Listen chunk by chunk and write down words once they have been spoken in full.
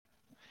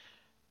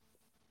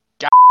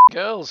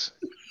Girls.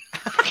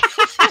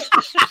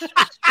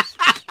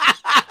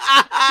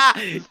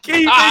 Keep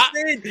this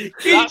in.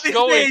 Keep this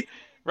in.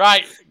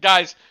 Right,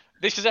 guys.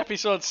 This is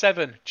episode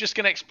 7. Just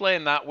going to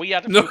explain that. We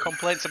had a few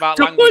complaints about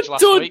language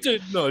last week.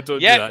 Don't do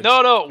that.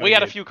 No. We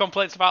had a few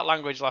complaints about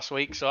language last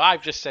week, so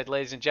I've just said,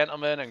 ladies and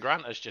gentlemen, and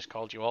Grant has just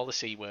called you all the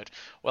C word.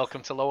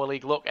 Welcome to Lower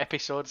League Look,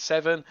 episode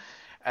 7.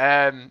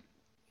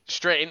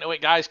 Straight into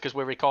it, guys, because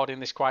we're recording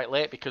this quite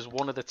late, because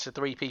one of the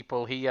 3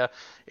 people here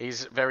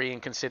is very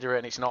inconsiderate,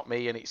 and it's not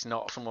me, and it's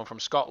not someone from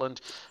Scotland.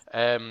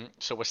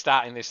 So we're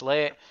starting this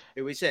late.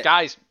 Who is it?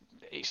 Guys,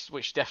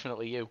 it's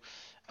definitely you.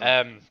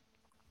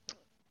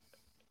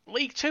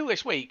 League 2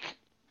 this week,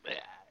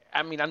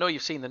 I mean, I know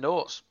you've seen the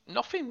notes.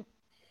 Nothing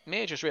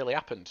major's really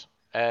happened.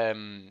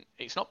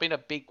 It's not been a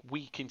big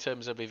week in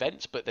terms of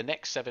events, but the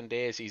next 7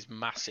 days is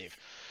massive.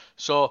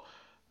 So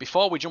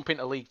before we jump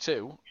into League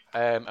 2,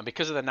 and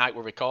because of the night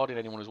we're recording,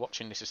 anyone who's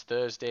watching this is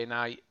Thursday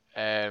night,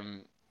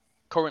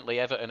 currently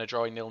Everton are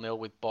drawing 0-0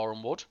 with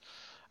Boreham Wood.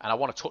 And I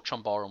want to touch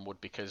on Boreham Wood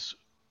because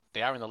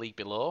they are in the league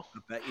below.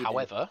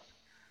 However,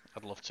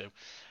 I'd love to.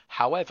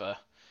 However,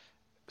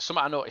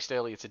 something I noticed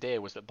earlier today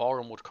was that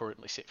Boreham Wood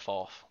currently sit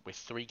 4th with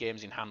 3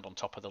 games in hand on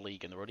top of the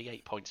league, and they're only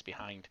 8 points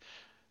behind.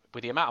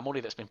 With the amount of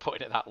money that's been put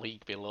into that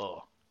league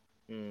below,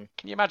 can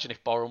you imagine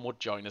if Boreham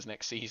Wood join us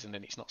next season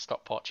and it's not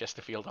Stockport,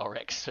 Chesterfield or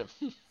Wrexham?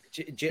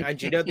 Do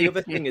you know the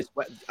other thing is?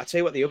 I tell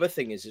you what, the other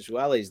thing is as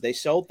well is they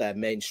sold their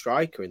main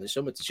striker in the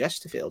summer to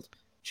Chesterfield,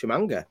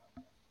 Chimanga.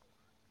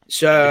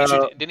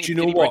 So did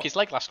he break his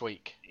leg last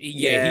week?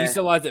 Yeah, he's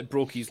the lad that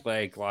broke his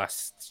leg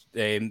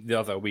the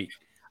other week.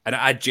 And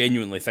I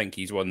genuinely think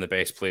he's one of the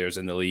best players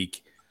in the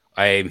league.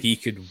 He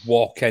could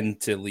walk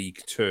into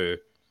League 2,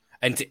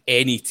 into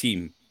any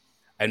team,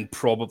 and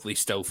probably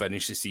still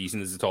finish the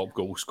season as the top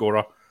goal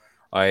scorer.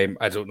 I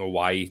don't know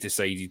why he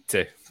decided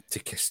to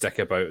stick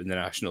about in the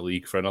National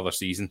League for another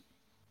season.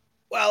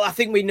 Well, I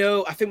think we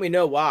know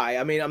why.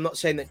 I mean, I'm not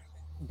saying that,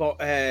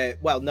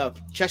 but no,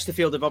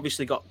 Chesterfield have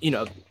obviously got,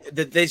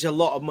 there's a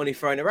lot of money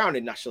thrown around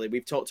in National League.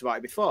 We've talked about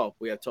it before.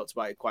 We have talked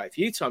about it quite a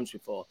few times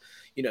before.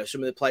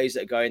 Some of the players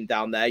that are going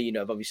down there,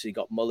 have obviously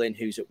got Mullin,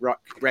 who's at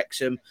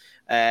Wrexham.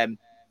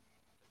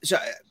 So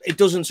it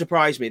doesn't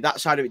surprise me. That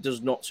side of it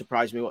does not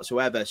surprise me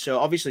whatsoever. So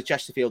obviously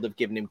Chesterfield have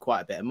given him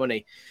quite a bit of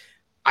money.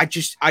 I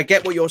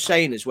get what you're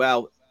saying as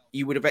well.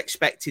 You would have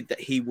expected that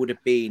he would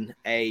have been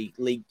a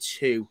League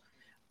 2,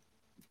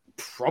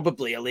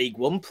 probably a League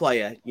 1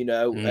 player,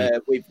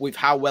 with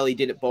how well he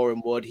did at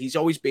Boreham Wood. He's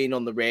always been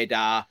on the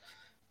radar,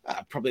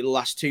 probably the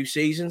last 2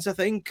 seasons, I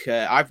think.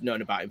 I've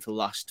known about him for the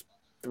last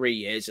 3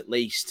 years at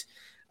least.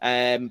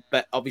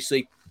 But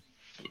obviously,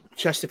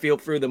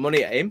 Chesterfield threw the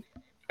money at him,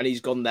 and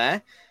he's gone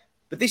there.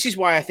 But this is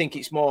why I think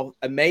it's more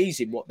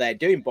amazing what they're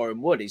doing,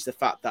 Boreham Wood, is the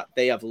fact that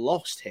they have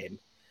lost him.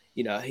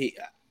 Has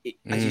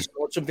he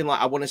scored something like,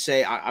 I want to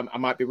say, I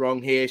might be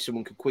wrong here,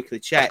 someone could quickly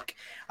check.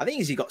 I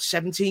think he got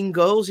 17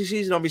 goals this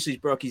season. Obviously,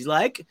 he's broke his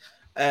leg.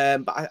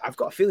 But I've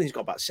got a feeling he's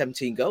got about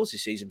 17 goals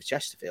this season for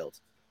Chesterfield.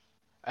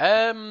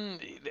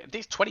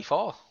 There's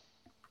 24.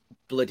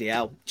 Bloody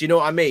hell. Do you know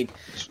what I mean?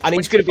 And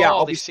he's going to be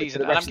out this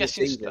season. And I'm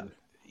guessing,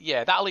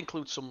 that'll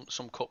include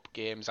some cup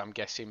games, I'm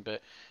guessing.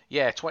 But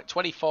yeah,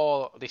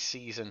 24 this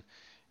season,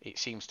 it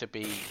seems to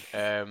be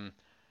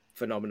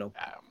phenomenal.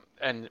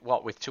 And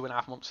what, with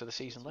 2.5 months of the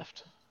season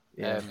left?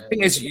 The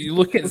thing is, you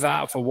look at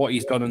that for what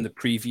he's done in the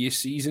previous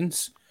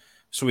seasons.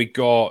 So he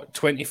got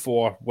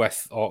 24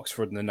 with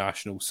Oxford in the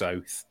National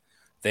South.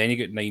 Then he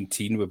got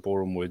 19 with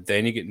Boreham Wood.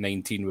 Then he got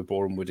 19 with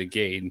Boreham Wood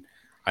again.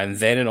 And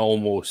then in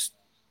almost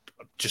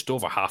just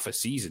over half a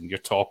season, you're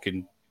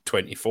talking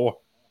 24.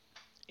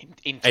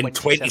 In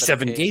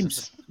 27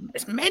 games.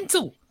 It's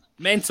mental.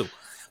 But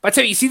I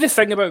tell you see the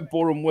thing about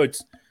Boreham Wood,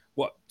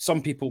 what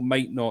some people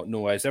might not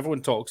know is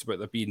everyone talks about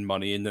there being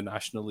money in the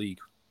National League.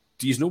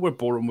 Do you know where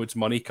Boreham Wood's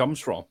money comes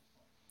from?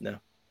 No.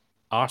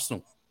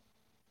 Arsenal.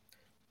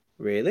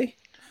 Really?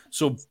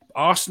 So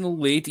Arsenal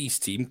ladies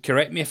team,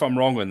 correct me if I'm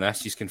wrong on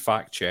this, you can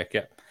fact check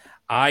it,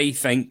 I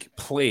think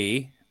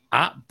play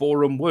at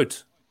Boreham Wood.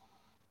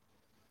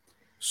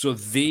 So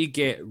they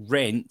get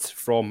rent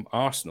from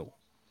Arsenal.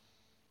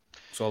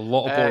 So a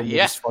lot of Boreham Wood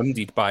is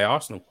funded by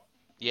Arsenal.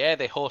 Yeah,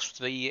 they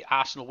host the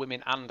Arsenal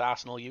women and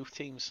Arsenal youth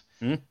teams.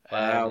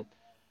 Wow.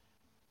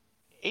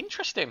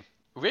 Interesting.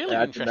 Really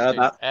interesting.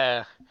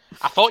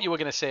 I thought you were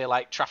going to say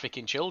like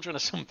trafficking children or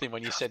something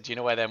when you said, do you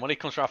know where their money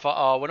comes from? I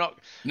thought, we're not.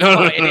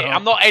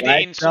 I'm not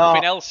editing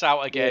something else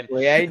out again.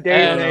 We ain't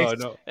doing this.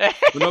 No.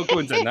 We're not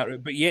going down that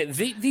route. But yeah,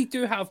 they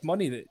do have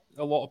money that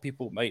a lot of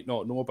people might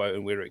not know about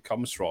and where it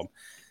comes from.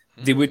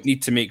 They would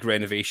need to make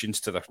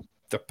renovations to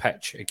their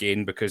pitch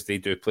again because they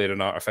do play on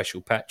an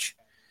artificial pitch.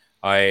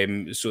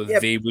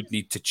 They would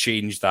need to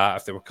change that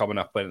if they were coming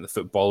up in the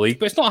Football League.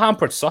 But it's not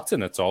hampered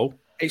Sutton at all.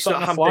 It's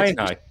not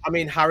hampered. I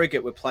mean,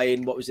 Harrogate were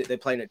playing, what was it? They're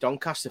playing at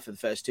Doncaster for the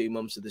first 2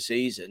 months of the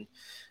season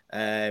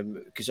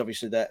because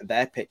obviously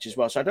their pitch as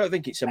well. So I don't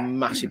think it's a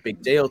massive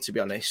big deal, to be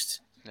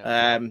honest.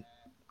 No.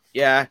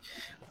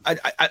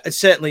 It's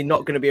certainly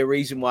not going to be a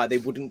reason why they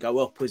wouldn't go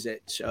up, was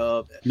it?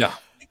 So No.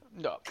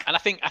 And I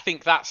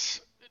think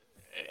that's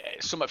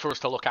something for us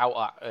to look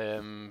out at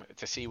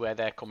to see where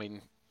they're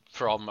coming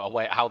from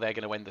or how they're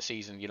going to end the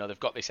season. They've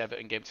got this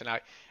Everton game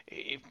tonight.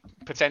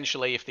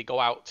 Potentially, if they go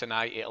out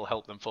tonight, it'll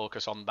help them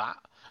focus on that.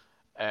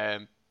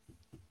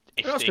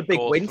 If That's they a big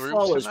go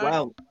windfall through as tonight,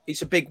 well.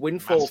 It's a big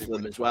windfall massive for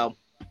them as windfall. well.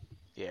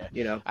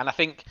 Yeah, and I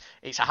think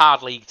it's a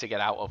hard league to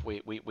get out of.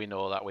 We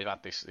know that. We've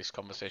had this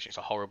conversation. It's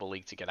a horrible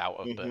league to get out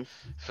of. But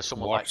for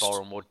someone like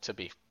Boreham Wood to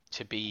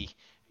be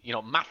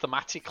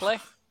mathematically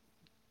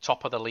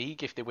top of the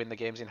league if they win the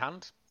games in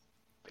hand,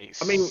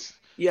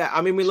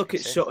 we look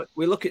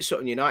at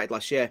Sutton United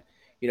last year.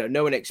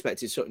 No one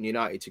expected Sutton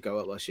United to go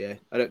up last year.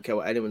 I don't care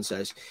what anyone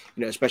says.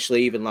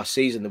 Especially even last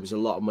season, there was a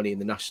lot of money in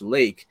the National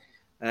League.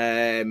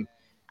 And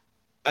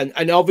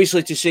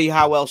obviously to see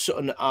how well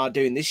Sutton are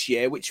doing this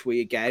year, which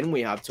we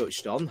have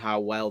touched on how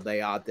well they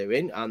are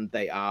doing, and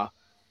they are.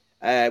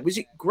 Was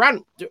it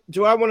Grant?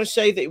 Do I want to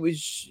say that it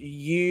was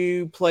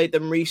you played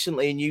them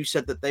recently and you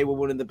said that they were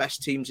one of the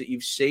best teams that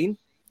you've seen?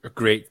 A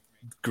great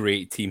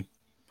team.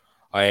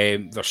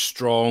 They're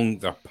strong,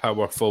 they're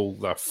powerful,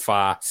 they're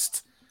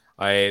fast.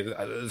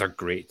 They're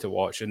great to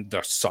watch, and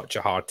they're such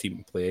a hard team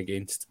to play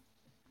against.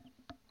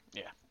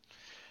 Yeah,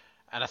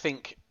 and I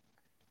think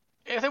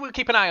we'll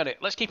keep an eye on it.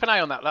 Let's keep an eye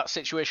on that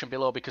situation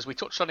below, because we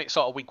touched on it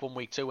sort of week 1,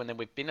 week 2, and then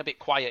we've been a bit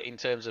quiet in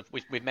terms of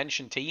we've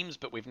mentioned teams,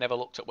 but we've never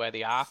looked at where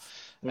they are.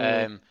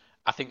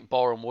 I think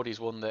Boreham Wood is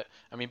one that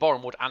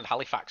Boreham Wood and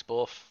Halifax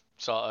both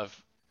sort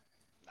of.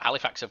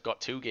 Halifax have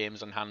got 2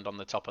 games on hand on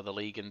the top of the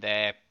league, and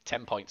they're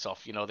 10 points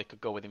off. They could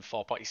go within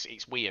 4 points.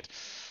 It's weird.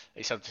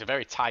 It's a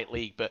very tight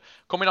league. But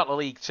coming on to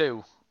League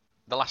 2,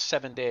 the last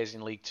 7 days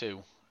in League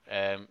 2,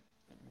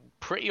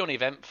 pretty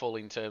uneventful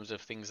in terms of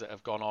things that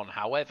have gone on.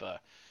 However,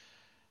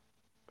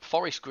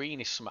 Forest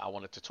Green is something I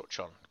wanted to touch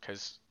on,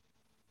 because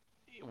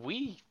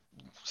we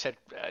said,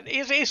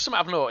 here's something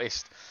I've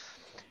noticed.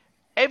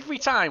 Every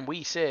time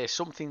we say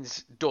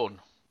something's done,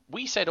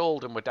 we said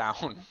Oldham were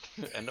down,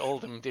 and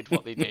Oldham did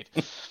what they did.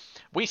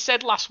 We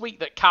said last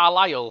week that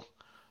Carlisle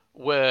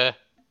were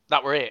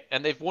it,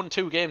 and they've won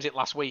 2 games in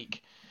last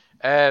week.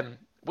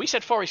 We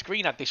said Forest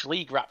Green had this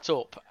league wrapped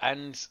up,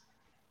 and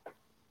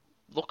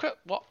look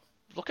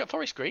at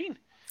Forest Green.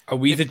 Are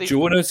we the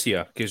Jonas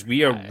here? Because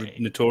we are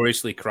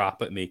notoriously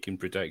crap at making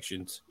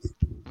predictions.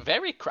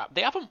 Very crap.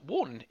 They haven't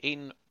won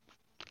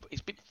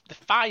it's been the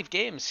 5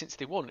 games since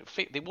they won.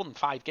 They won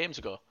 5 games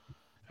ago.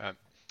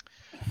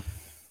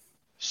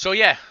 So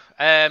yeah,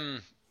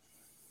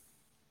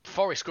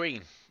 Forest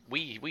Green.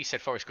 We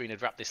said Forest Green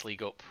had wrapped this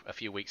league up a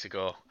few weeks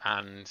ago,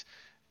 and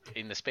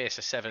in the space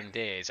of 7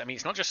 days.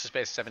 It's not just the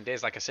space of 7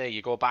 days. Like I say,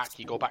 you go back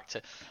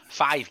to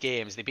 5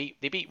 games. They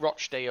beat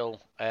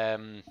Rochdale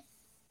 8th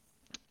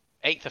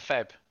of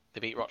Feb. They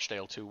beat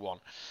Rochdale 2-1.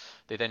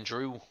 They then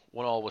drew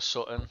 1-1 with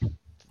Sutton.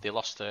 They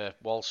lost to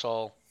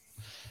Walsall.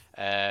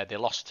 They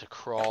lost to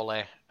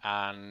Crawley,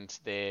 and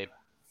they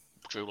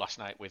drew last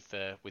night with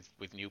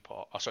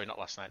Newport. Oh, sorry, not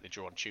last night. They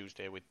drew on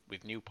Tuesday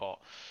with Newport.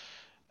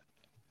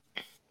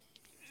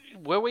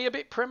 Were we a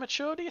bit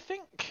premature, do you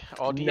think?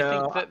 Or do you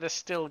think that they're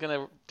still going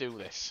to do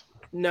this?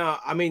 No,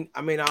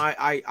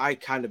 I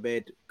kind of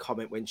made a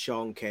comment when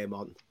Sean came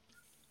on.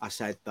 I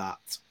said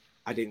that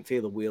I didn't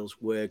feel the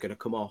wheels were going to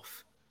come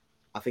off.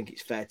 I think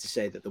it's fair to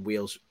say that the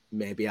wheels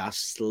maybe are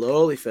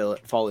slowly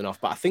falling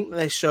off, but I think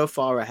they're so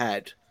far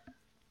ahead,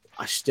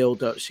 I still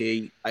don't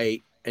see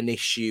an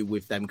issue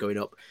with them going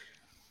up.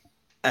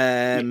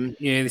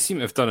 They seem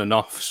to have done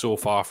enough so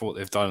far for what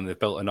they've done, and they've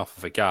built enough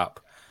of a gap.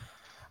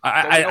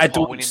 I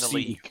don't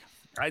see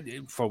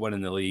for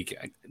winning the league.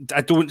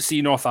 I don't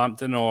see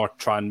Northampton or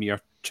Tranmere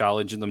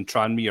challenging them.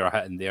 Tranmere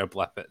are hitting their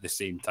blip at the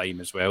same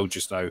time as well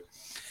just now.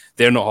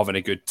 They're not having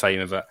a good time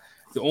of it.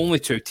 The only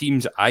 2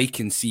 teams I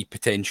can see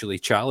potentially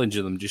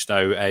challenging them just now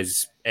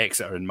is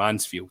Exeter and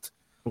Mansfield.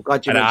 I'm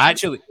glad you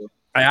mentioned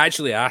I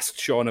actually asked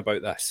Sean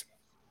about this.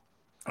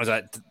 I was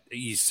like,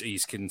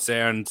 he's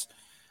concerned.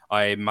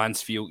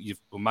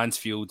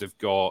 Mansfield have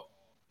got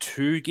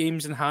 2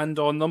 games in hand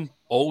on them.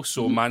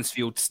 Also,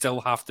 Mansfield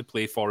still have to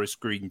play Forest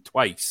Green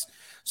twice.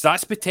 So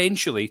that's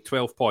potentially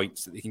 12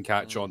 points that they can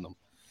catch on them.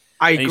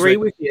 I agree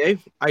with you.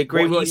 I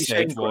agree with what you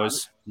said.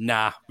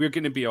 We're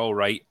going to be all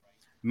right.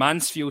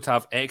 Mansfield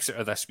have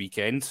Exeter this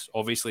weekend.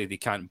 Obviously, they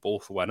can't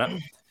both win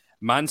it.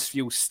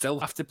 Mansfield still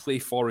have to play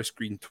Forest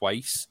Green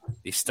twice.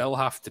 They still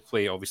have to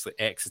play, obviously,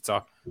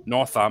 Exeter,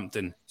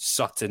 Northampton,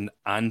 Sutton,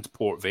 and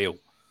Port Vale.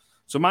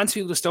 So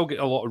Mansfield will still get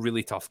a lot of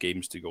really tough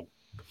games to go.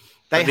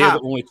 They're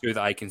the only 2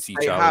 that I can see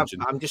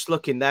challenging. I'm just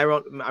looking. They're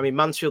on.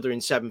 Mansfield are in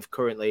 7th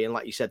currently, and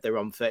like you said, they're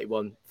on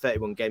 31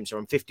 games. They're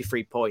on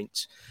 53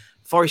 points.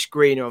 Forest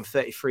Green are on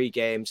 33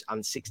 games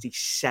and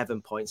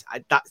 67 points.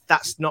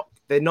 That's not.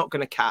 They're not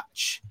going to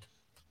catch.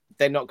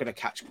 They're not going to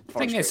catch. The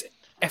thing is,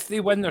 if they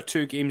win their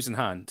 2 games in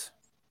hand,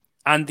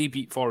 and they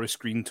beat Forest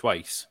Green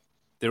twice,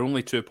 they're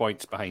only 2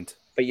 points behind.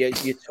 But you're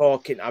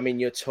talking.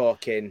 You're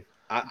talking.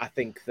 I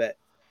think that.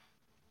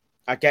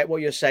 I get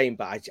what you're saying,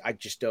 but I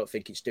just don't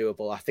think it's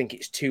doable. I think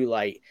it's too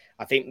late.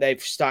 I think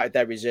they've started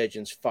their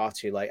resurgence far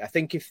too late. I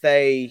think if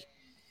they...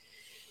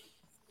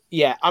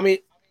 Yeah,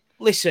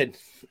 listen,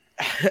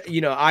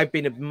 I've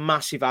been a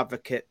massive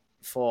advocate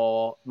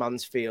for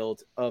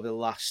Mansfield over the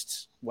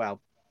last,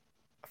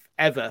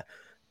 ever.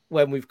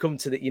 When we've come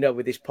to the,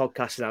 with this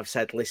podcast, and I've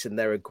said, listen,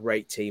 they're a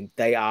great team.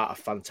 They are a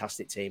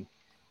fantastic team.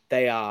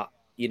 They are,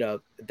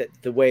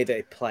 the way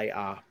they play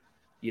are,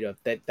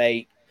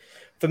 they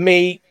for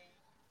me,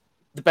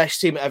 the best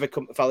team that ever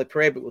come to Valley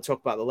Parade, but we'll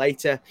talk about that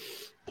later.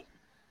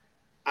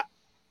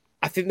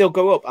 I think they'll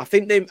go up. I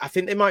think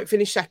they might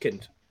finish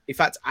second. In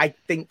fact, I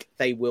think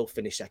they will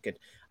finish second.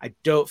 I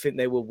don't think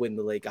they will win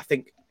the league. I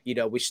think,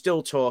 we're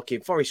still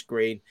talking Forest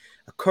Green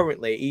are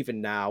currently,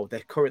 even now, they're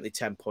currently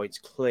 10 points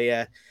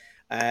clear.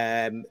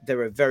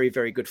 They're a very,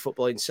 very good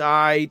footballing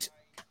side.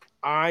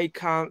 I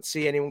can't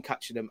see anyone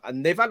catching them.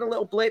 And they've had a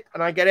little blip,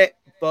 and I get it.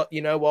 But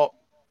you know what?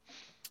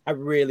 I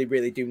really,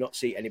 really do not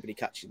see anybody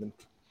catching them.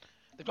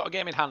 They've got a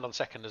game in hand on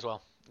second as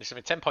well. It's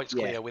 10 points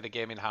clear with a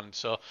game in hand.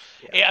 So,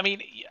 yeah.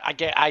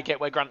 I get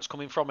where Grant's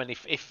coming from. And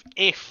if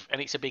and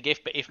it's a big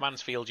if, but if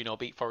Mansfield,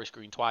 beat Forest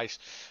Green twice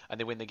and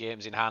they win the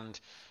games in hand,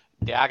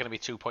 they are going to be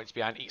 2 points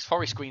behind. It's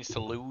Forest Green's to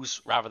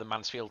lose rather than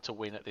Mansfield to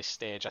win at this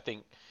stage. I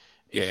think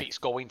if it's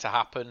going to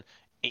happen,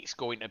 it's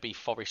going to be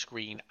Forest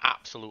Green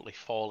absolutely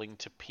falling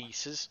to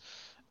pieces.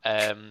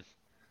 Do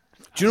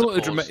you know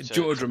what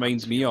it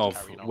reminds me of?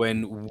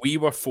 When we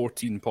were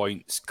 14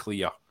 points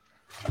clear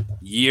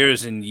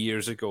years and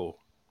years ago,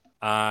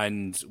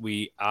 and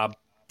we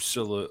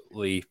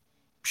absolutely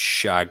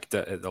shagged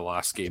it at the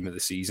last game of the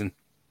season.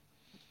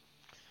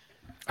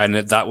 And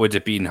that would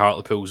have been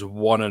Hartlepool's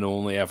one and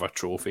only ever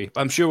trophy.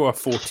 I'm sure we're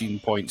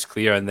 14 points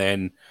clear, and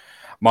then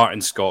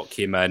Martin Scott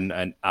came in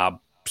and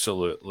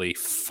absolutely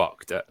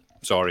fucked it.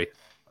 Sorry,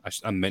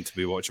 I'm meant to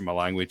be watching my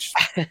language.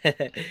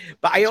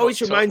 But it always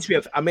reminds me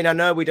of, I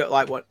know we don't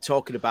like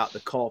talking about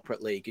the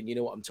corporate league, and you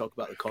know what I'm talking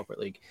about, the corporate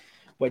league.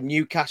 When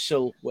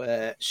Newcastle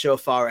were so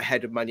far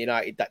ahead of Man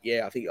United that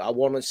year, I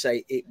want to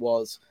say it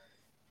was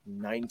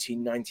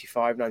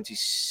 1995,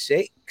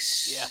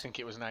 96. Yeah, I think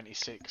it was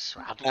 96.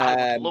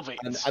 I love it.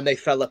 And they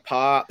fell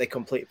apart. They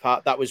completely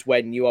apart. That was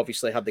when you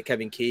obviously had the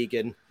Kevin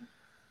Keegan,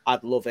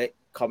 I'd love it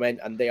comment,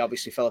 and they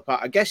obviously fell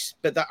apart. I guess,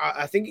 but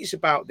I think it's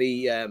about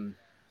the...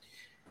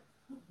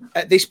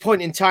 at this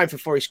point in time for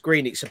Forest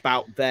Green, it's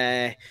about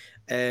their...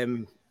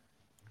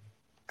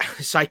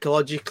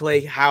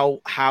 psychologically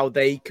how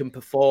they can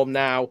perform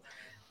now.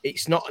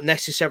 It's not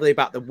necessarily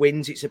about the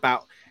wins, it's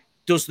about,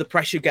 does the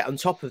pressure get on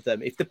top of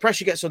them? If the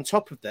pressure gets on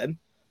top of them,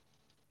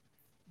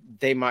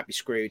 they might be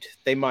screwed.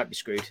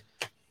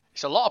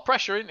 It's a lot of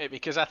pressure, isn't it?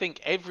 Because I think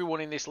everyone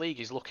in this league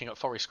is looking at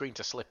Forest Green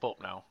to slip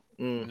up now.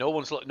 No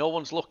one's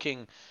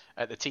looking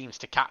at the teams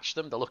to catch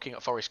them. They're looking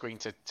at Forest Green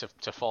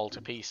to fall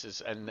to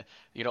pieces. And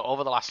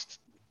over the last,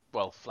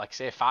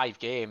 5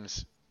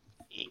 games,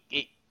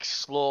 it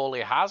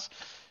slowly has.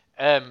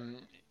 Give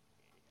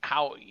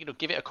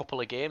it a couple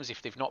of games.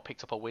 If they've not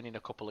picked up a win in a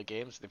couple of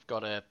games, they've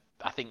got to.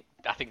 I think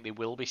they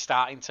will be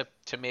starting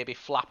to maybe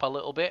flap a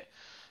little bit.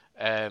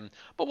 But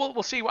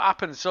we'll see what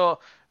happens. So,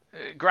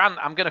 Grant,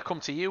 I'm going to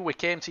come to you. We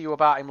came to you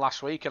about him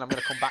last week, and I'm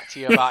going to come back to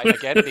you about him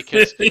again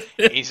because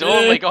he's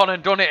only gone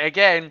and done it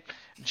again.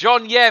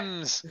 John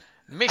Yems,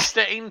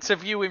 Mr.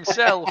 Interview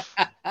himself,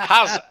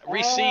 has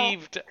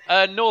received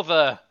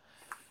another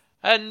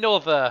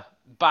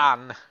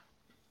ban.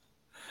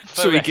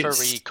 For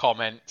referee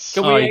comments.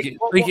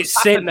 He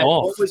gets sent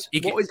off.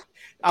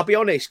 I'll be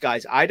honest,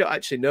 guys. I don't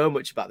actually know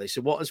much about this.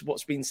 So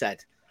what's been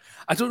said?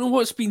 I don't know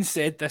what's been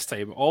said this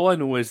time. All I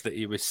know is that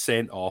he was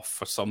sent off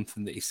for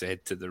something that he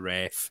said to the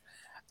ref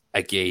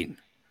again.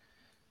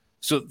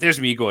 So there's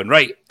me going,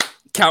 right,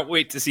 can't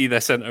wait to see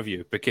this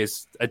interview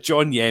because a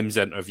John Yems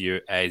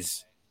interview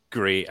is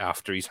great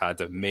after he's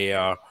had a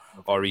mare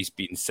or he's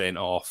been sent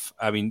off.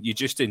 I mean, you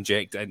just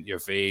inject it into your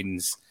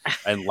veins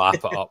and lap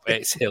it up.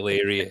 It's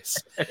hilarious.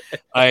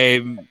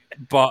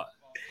 But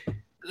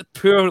the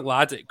poor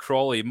lad at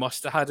Crawley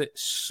must have had it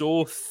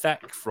so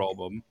thick from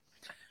him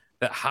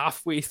that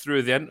halfway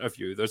through the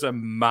interview, there's a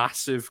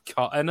massive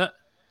cut in it.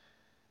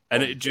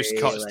 And it just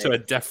cuts to a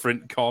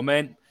different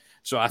comment.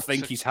 So I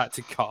think he's had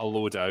to cut a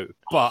load out.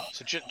 But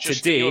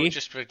today...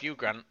 Just for you,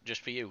 Grant,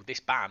 this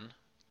ban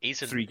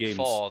isn't 3 games.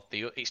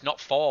 It's not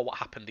for what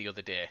happened the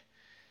other day.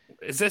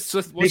 This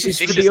is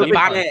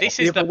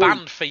the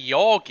ban for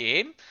your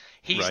game.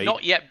 He's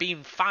not yet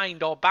been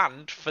fined or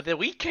banned for the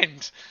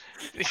weekend.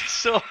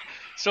 So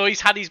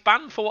he's had his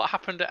ban for what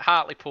happened at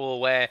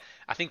Hartlepool, where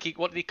I think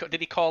did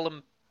he call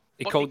them?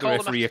 He called the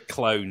referee a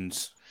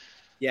clowns.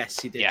 Yes,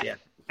 he did. Yeah.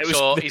 It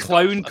was the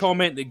clown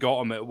comment that got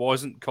him. It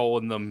wasn't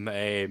calling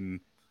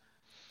them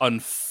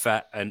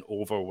unfit and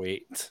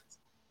overweight.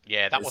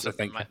 Yeah, that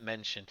wasn't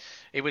mentioned.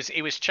 He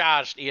was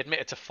charged. He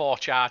admitted to 4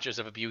 charges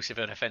of abusive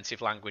and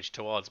offensive language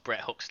towards Brett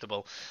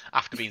Huxtable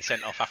after being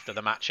sent off after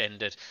the match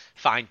ended.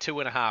 Fined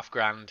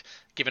 $2,500,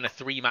 given a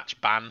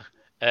 3-match ban,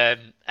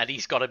 and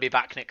he's got to be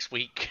back next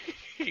week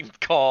in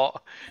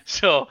court.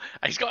 So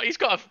he's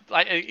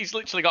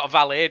literally got a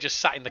valet just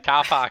sat in the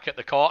car park at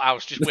the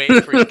courthouse, just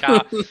waiting for his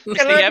car.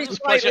 Mr. Yems,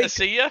 pleasure to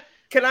see you.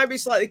 Can I be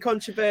slightly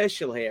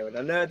controversial here? And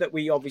I know that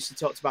we obviously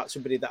talked about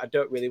somebody that I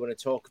don't really want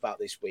to talk about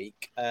this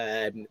week.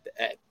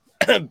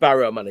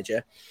 Barrow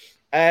manager.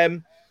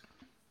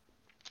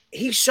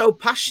 He's so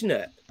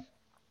passionate,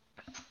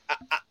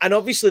 and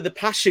obviously the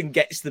passion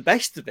gets the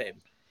best of him.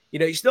 You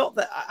know, it's not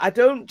that I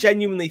don't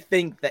genuinely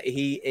think that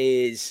he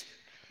is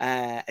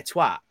a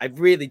twat. I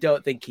really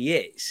don't think he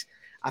is.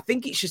 I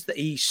think it's just that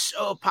he's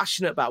so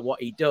passionate about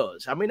what he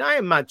does. I mean, I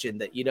imagine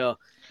that, you know,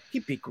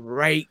 he'd be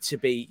great to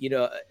be, you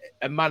know,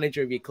 a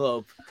manager of your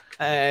club.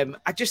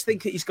 I just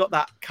think that he's got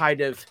that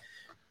kind of,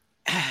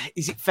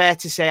 is it fair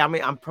to say, I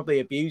mean, I'm probably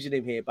abusing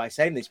him here by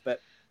saying this,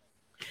 but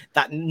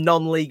that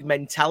non-league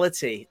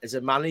mentality as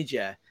a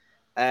manager,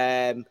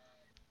 I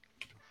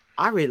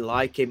really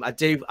like him. I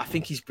do. I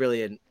think he's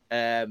brilliant.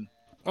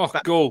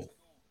 Go.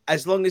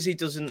 As long as he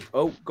doesn't...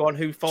 Oh, go on,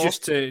 who for?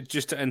 Just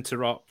to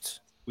interrupt,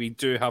 we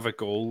do have a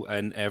goal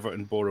in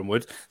Everton Boreham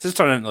Wood. This is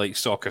turning into like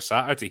Soccer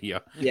Saturday here.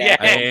 Yeah.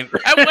 And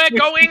we're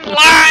going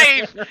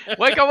live!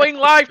 We're going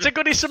live to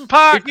Goodison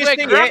Park where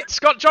Grant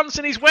Scott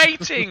Johnson is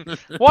waiting.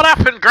 What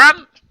happened,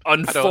 Grant?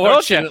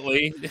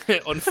 Unfortunately,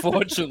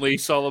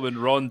 Solomon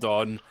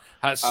Rondon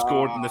has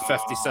scored in the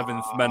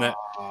 57th minute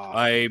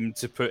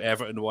to put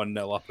Everton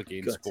 1-0 up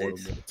against Boreham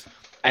Wood.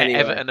 Anyway.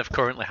 Everton have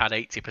currently had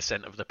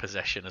 80% of the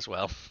possession as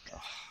well.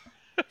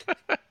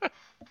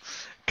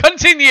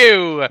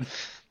 Continue!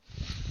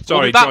 Sorry,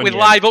 we'll be back with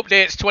live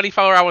updates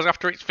 24 hours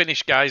after it's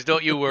finished, guys.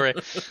 Don't you worry.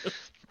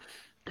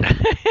 But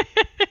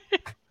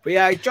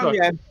yeah, John,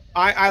 yeah,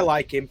 I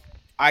like him.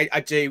 I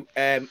do.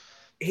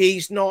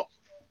 He's not...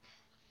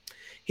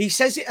 He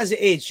says it as it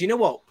is. You know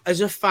what?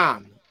 As a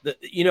fan, that,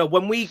 you know,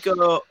 when we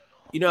go...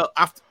 You know,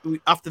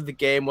 after the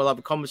game, we'll have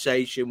a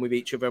conversation with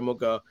each other and we'll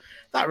go,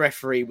 that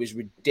referee was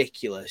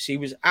ridiculous. He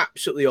was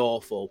absolutely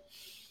awful.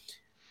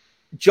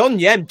 John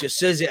Yem just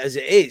says it as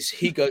it is.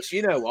 He goes,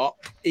 you know what?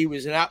 He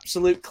was an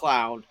absolute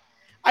clown.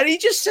 And he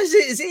just says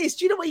it as it is.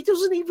 Do you know what? He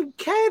doesn't even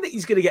care that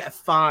he's going to get a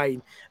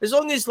fine. As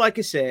long as, like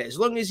I say, as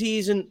long as he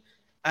isn't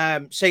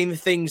saying the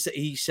things that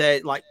he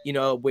said, like, you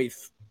know,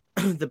 with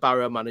the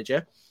Barrow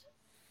manager.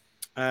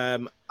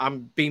 I'm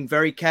being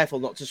very careful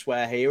not to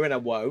swear here, and I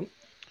won't,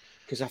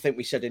 because I think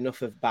we said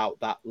enough about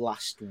that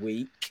last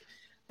week.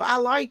 But I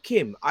like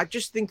him. I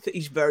just think that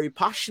he's very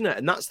passionate,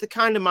 and that's the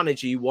kind of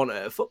manager you want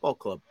at a football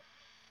club.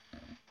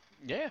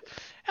 Yeah.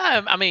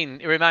 I mean,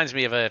 it reminds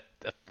me of a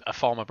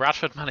former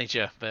Bradford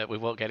manager, but we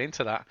won't get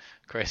into that,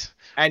 Chris.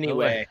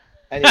 Anyway.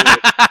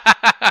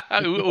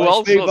 who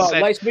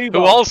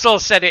also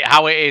said it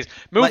how it is.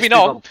 Moving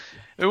on,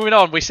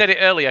 we said it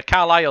earlier,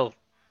 Carlisle.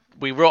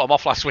 We wrote them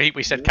off last week.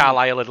 We said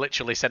Carlisle had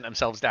literally sent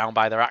themselves down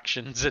by their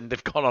actions, and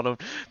they've gone on them.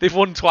 They've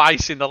won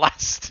twice in the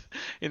last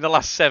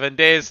 7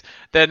 days.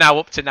 They're now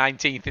up to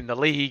 19th in the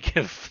league,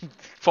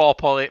 four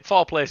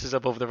places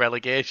above the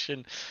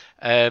relegation.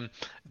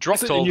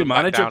 Dropped all the new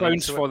manager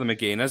bounce for them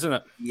again, isn't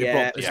it?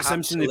 Yeah,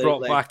 Simpson they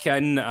brought back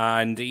in,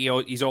 and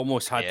he's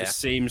almost had the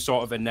same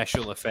sort of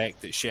initial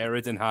effect that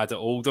Sheridan had at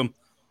Oldham.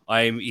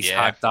 He's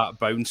had that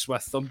bounce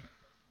with them,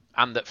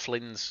 and that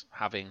Flynn's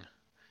having.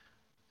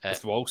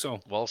 With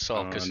Walsall,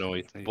 because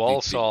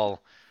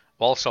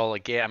Walsall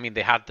again. I mean,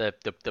 they had the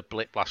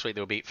blip last week. They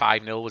were beat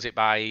 5-0. Was it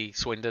by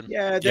Swindon?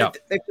 Yeah,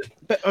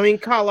 but I mean,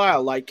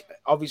 Carlisle, like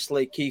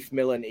obviously Keith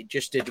Millen, it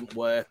just didn't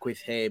work with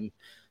him.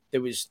 There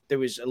was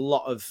a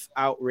lot of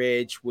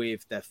outrage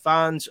with their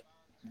fans.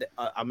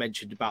 I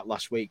mentioned about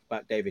last week.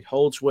 But David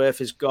Holdsworth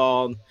has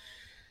gone.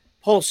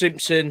 Paul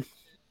Simpson,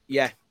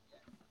 yeah,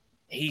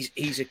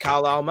 he's a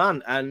Carlisle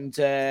man,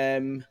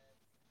 and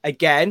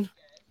again.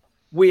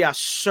 We are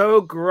so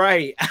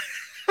great.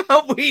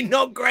 Are we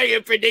not great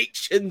at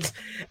predictions?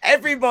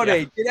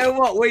 Everybody, you know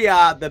what? We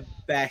are the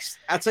best.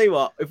 I'll tell you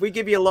what, if we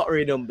give you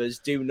lottery numbers,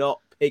 do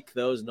not pick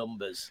those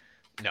numbers.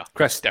 No,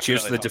 Chris,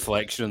 cheers to the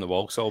deflection in the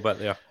Walsall bit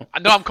there.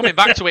 No, I'm coming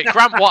back to it.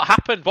 Grant, what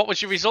happened? What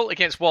was your result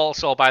against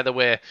Walsall, by the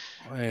way?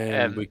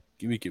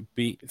 We could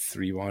beat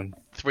 3-1.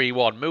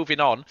 3-1.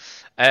 Moving on.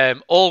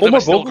 Oldham are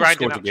still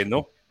grinding out. Again,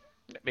 though.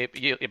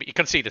 You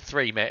conceded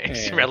 3, mate.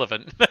 It's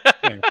irrelevant.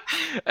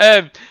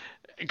 Yeah.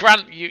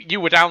 Grant,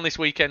 you were down this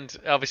weekend.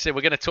 Obviously,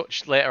 we're going to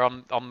touch later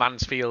on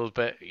Mansfield,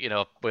 but you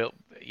know, we'll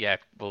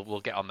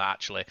get on that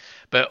actually.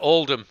 But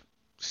Oldham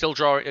still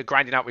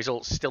grinding out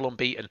results, still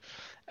unbeaten.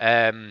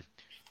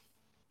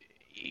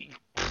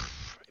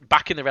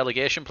 Back in the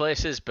relegation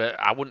places, but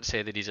I wouldn't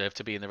say they deserve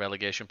to be in the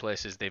relegation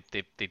places. They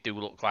do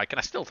look like, and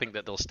I still think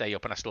that they'll stay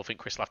up, and I still think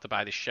Chris will have to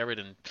buy this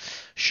Sheridan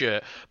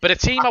shirt. But a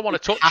team I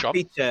want to touch on.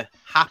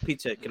 Happy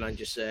to. Can I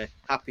just say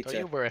happy to? Don't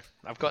you worry.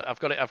 I've got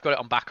it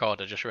on back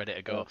order, just ready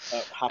to go.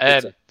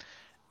 Happy to.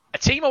 A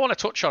team I want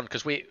to touch on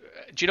because do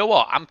you know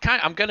what?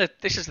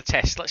 This is the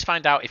test. Let's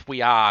find out if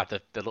we are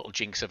the little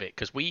jinx of it,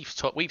 because we've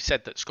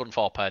said that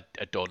Scunthorpe are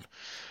done,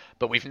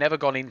 but we've never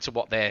gone into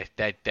what they've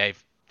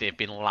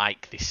been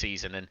like this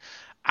season, and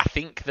I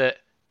think that.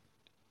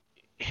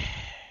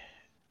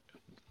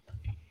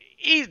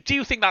 Do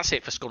you think that's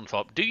it for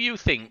Scunthorpe? Do you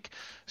think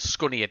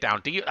Scunny are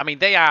down? I mean,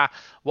 they are.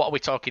 What are we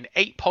talking?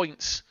 8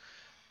 points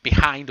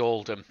behind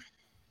Oldham,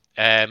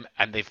 and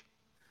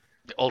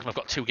Oldham have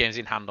got 2 games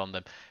in hand on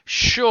them.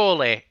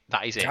 Surely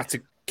that is it.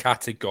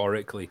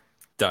 Categorically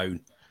down.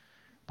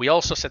 We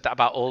also said that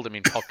about Oldham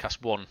in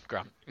podcast 1,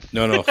 Grant.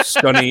 No,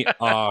 Scunny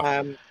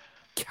are Um,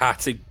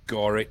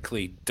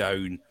 categorically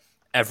down.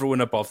 Everyone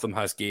above them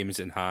has games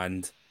in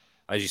hand.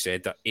 As you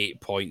said, they're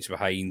 8 points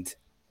behind.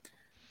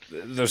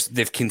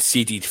 They've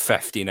conceded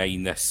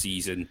 59 this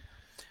season.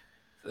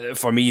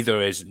 For me,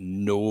 there is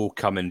no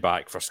coming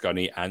back for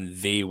Scunny, and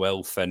they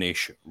will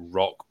finish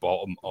rock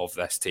bottom of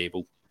this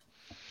table.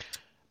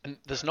 And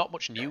there's not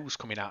much news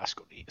coming out of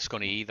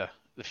Scunny either.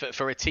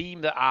 For a team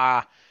that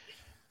are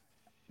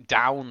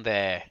down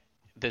there,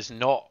 there's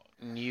not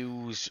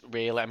news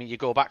really. I mean, you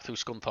go back through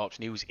Scunthorpe's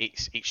news,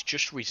 it's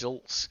just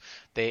results.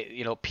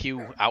 They,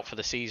 Pew out for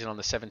the season on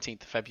the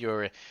 17th of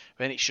February.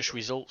 Then it's just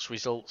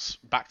results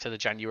back to the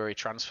January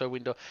transfer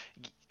window.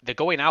 They're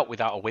going out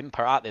without a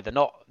whimper, aren't they?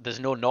 There's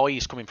no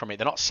noise coming from it.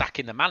 They're not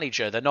sacking the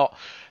manager. They're not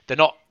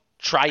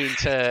trying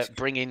to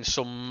bring in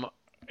some,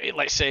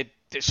 let's say,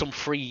 some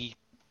free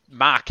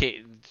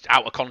market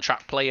out of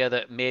contract player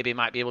that maybe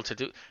might be able to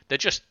do. They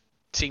just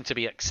seem to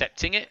be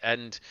accepting it,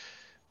 and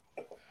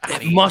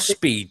it must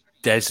be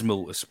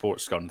dismal to support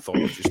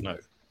Scunthorpe just now.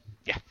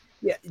 Yeah,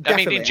 definitely. I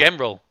mean, in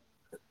general.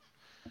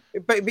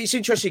 But it's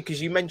interesting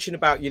because you mentioned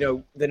about,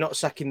 they're not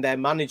sacking their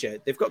manager.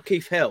 They've got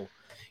Keith Hill,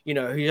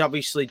 who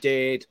obviously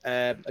did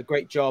a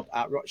great job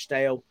at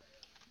Rochdale,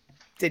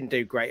 didn't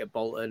do great at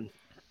Bolton,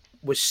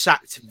 was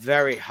sacked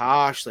very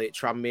harshly at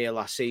Tranmere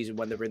last season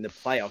when they were in the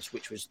playoffs,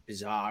 which was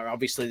bizarre.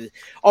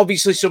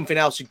 Obviously something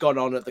else had gone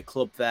on at the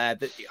club there.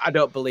 That I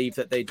don't believe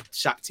that they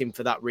sacked him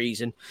for that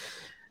reason.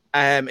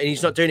 And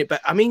he's not doing it. But,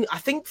 I mean, I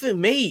think for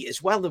me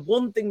as well, the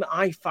one thing that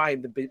I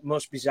find the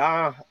most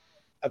bizarre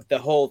of the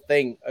whole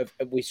thing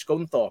with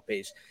Scunthorpe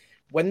is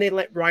when they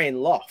let Ryan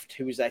Loft,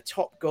 who was their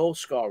top goal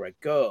scorer,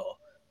 go,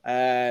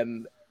 I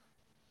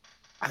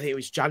think it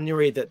was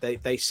January that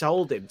they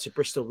sold him to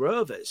Bristol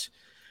Rovers.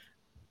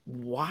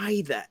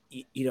 Why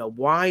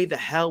the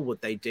hell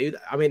would they do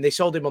that? I mean, they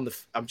sold him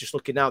I'm just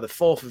looking now, the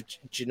 4th of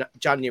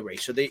January.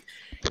 So the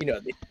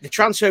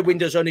transfer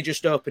window's only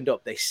just opened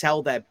up. They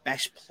sell their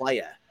best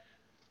player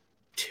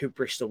to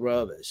Bristol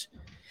Rovers.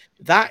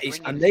 That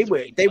is, and they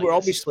were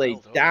obviously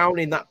down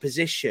in that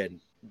position.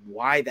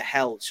 Why the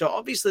hell? So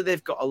obviously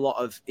they've got a lot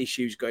of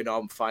issues going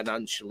on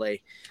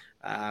financially.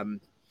 And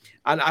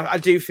I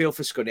do feel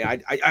for Scunny.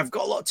 I've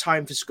got a lot of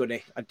time for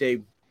Scunny. I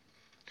do.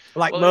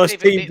 Like most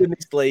teams in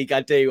this league,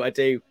 I do.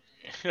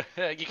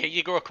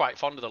 You grow quite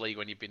fond of the league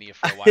when you've been here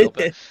for a while,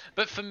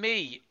 but for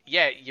me,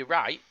 yeah, you're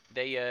right.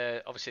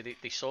 They obviously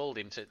they sold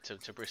him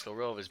to Bristol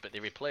Rovers, but they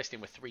replaced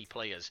him with 3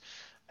 players.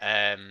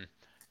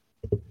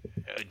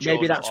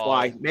 Maybe that's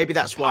why. Maybe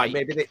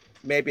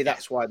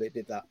that's why they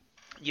did that.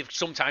 You've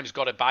sometimes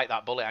got to bite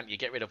that bullet, and you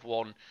get rid of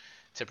one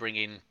to bring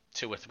in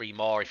 2 or 3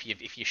 more if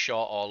you're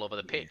short all over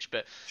the pitch.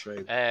 But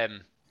true.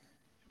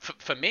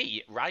 For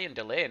me, Ryan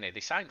Delaney, they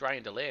signed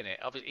Ryan Delaney.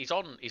 He's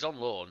on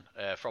loan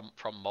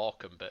from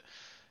Morecambe, but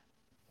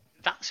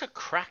that's a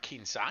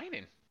cracking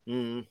signing.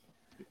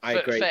 I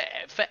agree.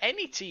 For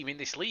any team in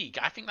this league,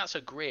 I think that's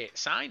a great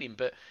signing.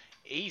 But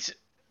he's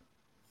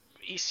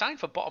signed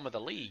for bottom of the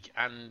league,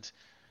 and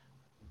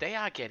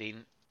they're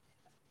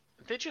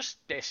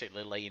just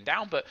basically laying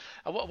down. But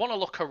I want to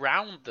look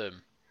around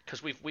them,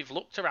 because we've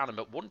looked around them,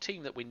 but one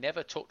team that we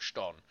never touched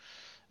on,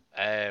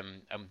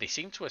 and they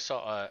seem to have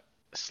sort of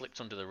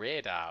slipped under the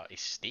radar, is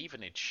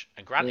Stevenage.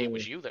 And granted, it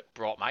was you that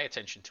brought my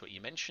attention to it.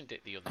 You mentioned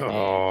it the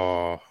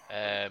other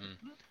day.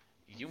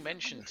 You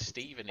mentioned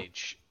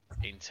Stevenage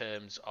in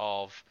terms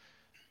of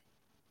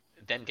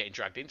them getting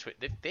dragged into it.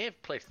 They've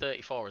played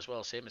 34 as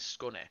well, same as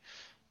Scunny.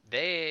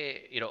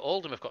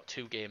 Oldham have got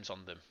 2 games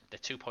on them. They're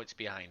 2 points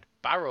behind.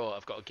 Barrow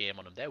have got a game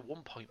on them. They're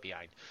 1 point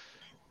behind.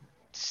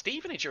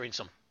 Stevenage are in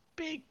some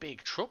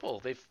big trouble.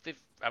 They've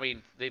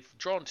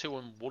drawn 2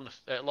 and won,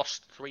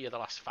 lost 3 of the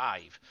last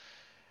 5.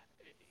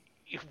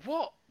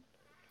 What?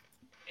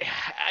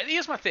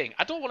 Here's my thing.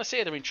 I don't want to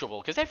say they're in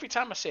trouble, because every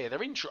time I say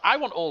they're in trouble, I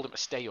want Oldham to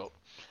stay up.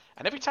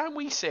 And every time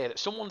we say that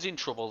someone's in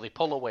trouble, they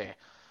pull away.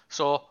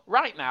 So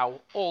right now,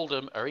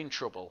 Oldham are in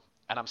trouble,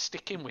 and I'm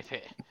sticking with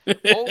it.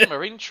 Oldham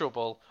are in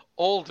trouble.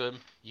 Oldham,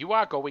 you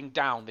are going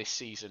down this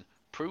season.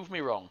 Prove me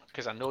wrong,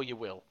 because I know you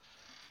will.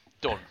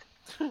 Done.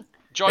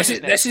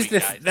 This is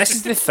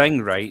the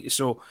thing, right?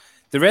 So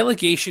the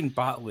relegation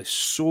battle is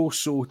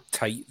so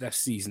tight this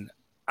season.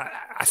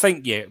 I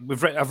think,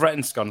 I've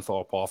written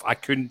Scunthorpe off. I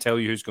couldn't tell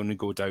you who's going to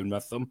go down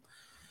with them.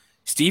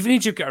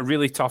 Stevenage have got a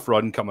really tough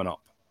run coming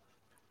up.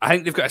 I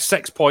think they've got a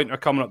 6-pointer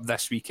coming up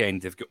this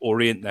weekend. They've got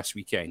Orient this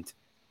weekend.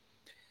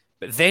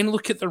 But then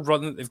look at the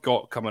run that they've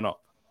got coming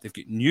up. They've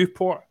got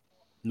Newport,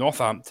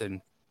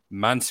 Northampton,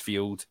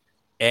 Mansfield,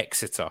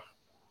 Exeter.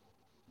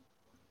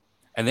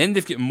 And then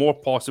they've got more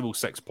possible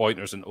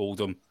 6-pointers in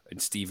Oldham and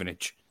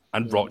Stevenage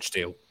and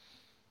Rochdale.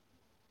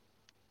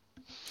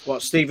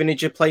 What,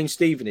 Stevenage are playing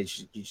Stevenage,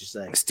 did you just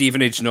say?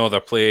 Stevenage, no,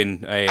 they're playing...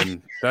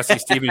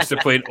 that's Stevenage, they're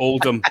playing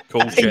Oldham,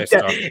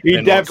 Colchester.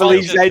 He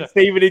definitely said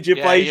Stevenage are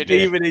playing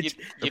Stevenage.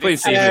 They're playing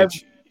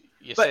Stevenage.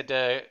 You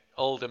said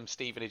Oldham,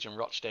 Stevenage and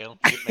Rochdale.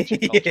 You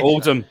didn't mention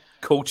Oldham,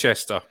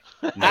 Colchester.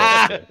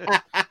 No.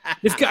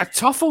 They've got a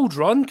tough old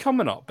run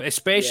coming up,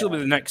 especially with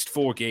the next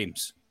 4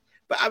 games.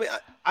 But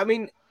I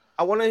mean,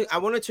 I want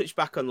to touch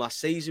back on last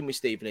season with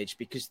Stevenage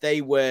because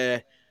they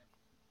were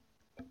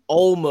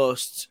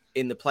almost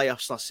in the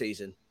playoffs last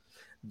season.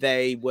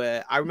 They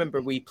were. I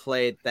remember we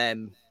played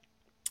them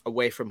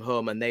away from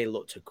home, and they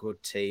looked a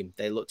good team.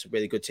 They looked a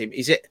really good team.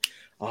 Is it?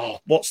 Oh,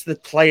 what's the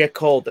player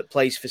called that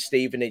plays for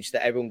Stevenage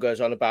that everyone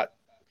goes on about?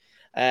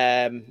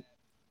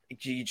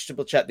 You just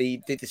double check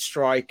the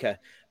striker.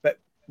 But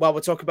while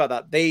we're talking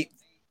about that,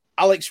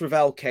 Alex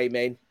Ravel came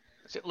in.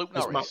 Is it Luke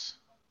Norris?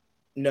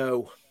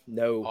 No.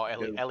 Or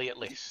Elliot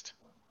List?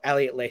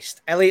 Elliot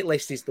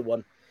List is the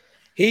one.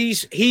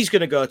 He's going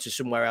to go to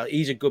somewhere else.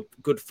 He's a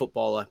good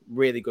footballer,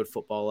 really good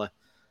footballer.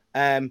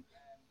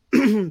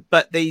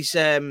 But these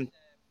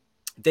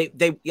they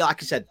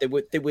like I said, they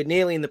were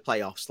nearly in the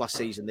playoffs last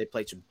season. They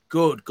played some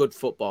good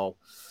football.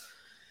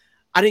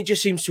 And it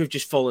just seems to have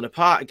just fallen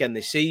apart again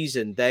this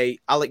season.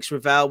 Alex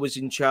Ravel was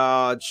in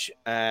charge.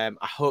 I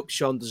hope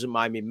Sean doesn't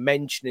mind me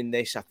mentioning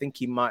this. I think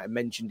he might have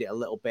mentioned it a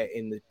little bit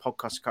in the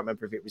podcast. I can't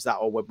remember if it was that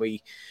or when we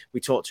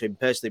talked to him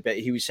personally. But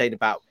he was saying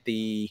about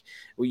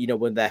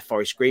one of their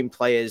Forest Green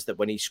players, that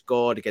when he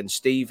scored against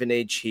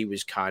Stevenage, he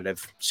was kind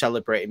of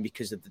celebrating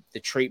because of the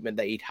treatment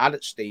that he'd had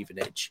at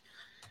Stevenage.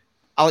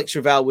 Alex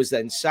Ravel was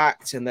then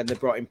sacked, and then they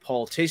brought in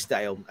Paul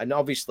Tisdale. And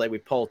obviously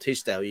with Paul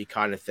Tisdale, you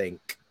kind of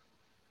think,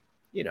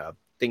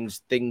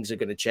 things are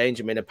going to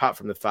change. I mean, apart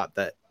from the fact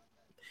that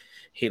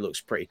he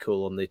looks pretty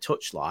cool on the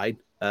touchline,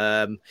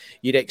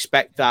 you'd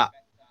expect that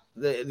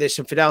there's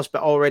something else.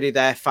 But already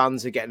their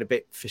fans are getting a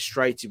bit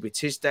frustrated with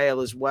Tisdale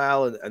as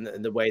well,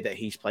 and the way that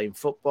he's playing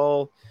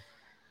football.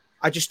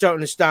 I just don't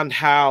understand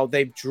how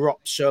they've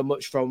dropped so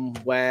much from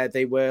where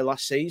they were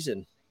last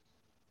season.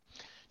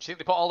 Do you think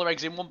they put all their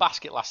eggs in one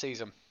basket last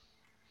season? Do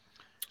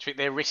you think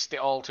they risked it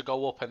all to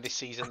go up, and this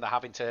season they're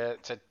having to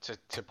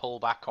pull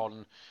back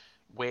on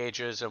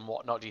wages and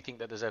whatnot? Do you think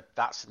that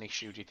that's an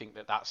issue? Do you think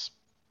that that's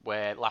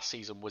where last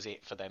season was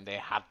it for them? They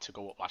had to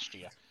go up last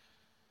year.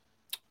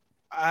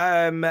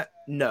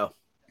 No,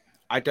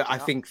 I don't. I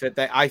think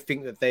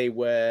that they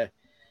were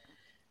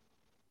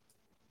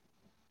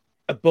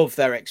above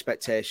their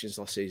expectations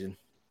last season.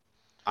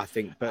 I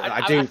think, but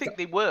I think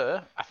they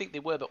were.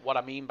 But what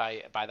I mean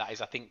by that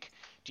is,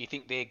 do you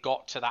think they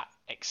got to that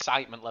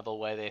excitement level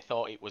where they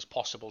thought it was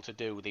possible to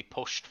do? They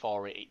pushed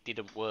for it, it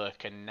didn't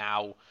work, and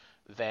now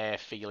they're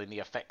feeling the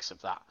effects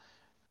of that?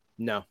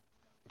 No.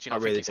 Do you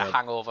not think it's a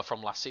hangover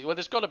from last season? Well,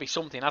 there's got to be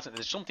something, hasn't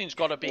there? Something's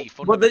got to be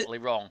fundamentally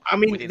wrong. I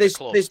mean, within the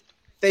club.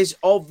 There's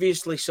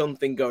obviously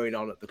something going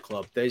on at the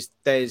club. There's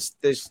it's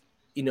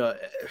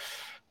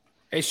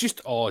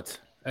just odd,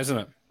 isn't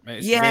it?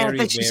 It's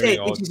this is it.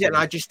 This is it. And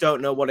I just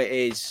don't know what it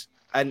is.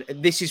 And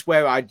this is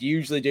where I'd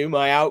usually do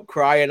my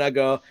outcry, and I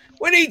go,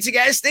 we need to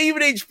get a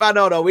Stevenage fan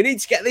on, or we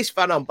need to get this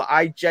fan on. But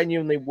I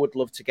genuinely would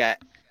love to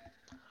get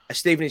a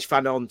Stevenage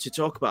fan on to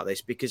talk about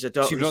this, because I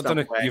don't. So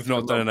you've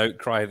not done an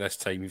outcry this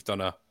time. You've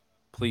done a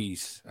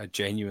please. I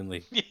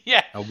genuinely.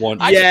 Yeah. I want.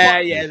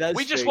 That's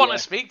we just true, want to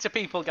speak to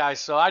people, guys,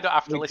 so I don't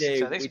have to listen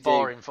to this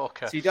boring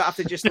fucker. So you don't have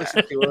to just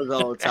listen to us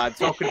all the time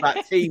talking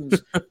about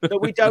teams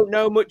that we don't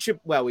know much of.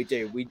 Well, we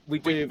do. We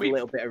do a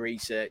little bit of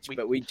research,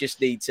 but we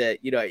just need to.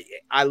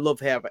 I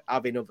love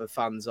having other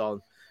fans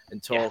on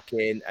and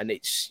talking, and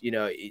it's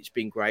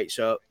been great.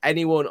 So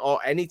anyone or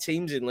any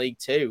teams in League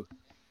Two,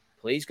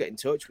 please get in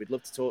touch. We'd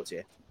love to talk to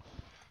you.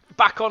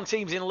 Back on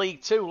teams in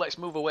League Two, let's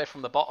move away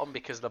from the bottom,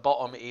 because the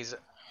bottom is...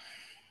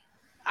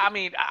 I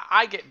mean,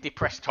 I get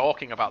depressed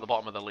talking about the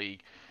bottom of the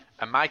league,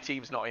 and my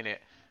team's not in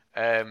it.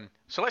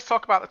 So let's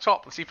talk about the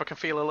top and see if I can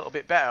feel a little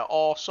bit better,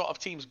 or sort of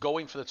teams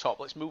going for the top.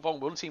 Let's move on.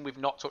 One team we've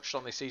not touched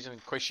on this season,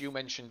 Chris, you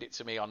mentioned it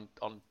to me on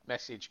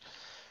message.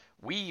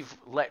 We've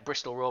let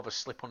Bristol Rovers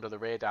slip under the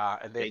radar,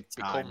 and they've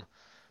become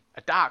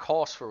a dark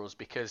horse for us,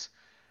 because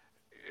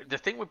the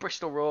thing with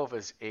Bristol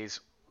Rovers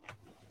is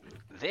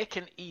they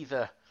can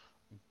either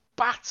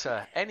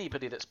batter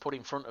anybody that's put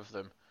in front of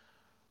them.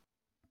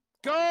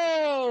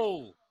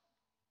 Goal!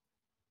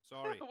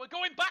 Sorry. We're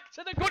going back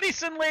to the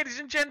Goodison, ladies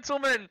and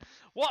gentlemen.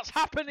 What's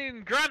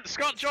happening? Grant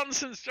Scott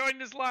Johnson's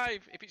joined us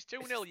live. If it's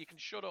 2-0, you can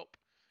shut up.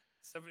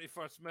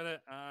 71st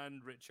minute,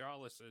 and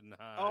Richarlison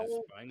has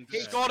banged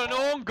it. Scored an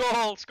own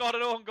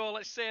goal.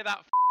 Let's say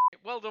that.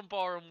 Well done,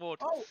 Boreham Wood.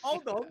 Oh,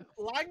 hold on.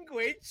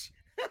 Language.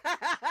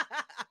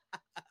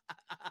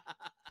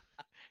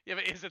 Yeah,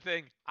 but here's the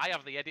thing. I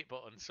have the edit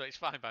button, so it's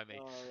fine by me.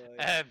 Oh,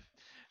 right.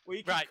 Well,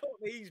 you can cut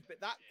these, but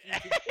you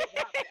can cut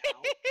that bit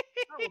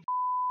out.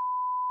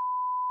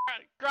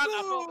 Grant,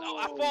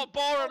 I thought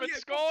Boreham had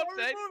scored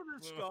then.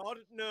 Scored?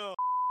 No.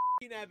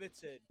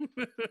 Everton.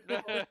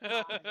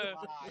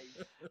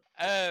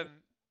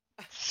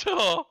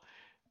 So,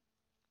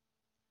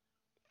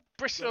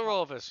 Bristol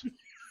Rovers.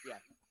 Yeah.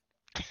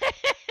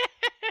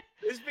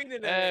 There's been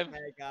an edit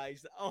there,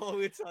 guys. All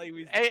we'll tell you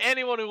is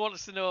anyone who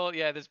wants to know,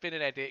 yeah, there's been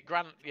an edit.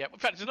 Grant, yeah. In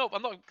fact, no,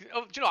 I'm not.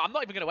 Oh, do you know? I'm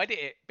not even going to edit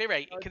it. Be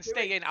right. It can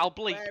stay in. I'll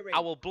bleep. I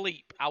will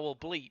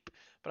bleep.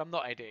 But I'm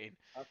not editing.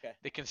 Okay.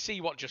 They can see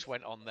what just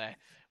went on there.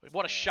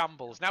 What a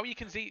shambles. Now you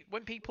can see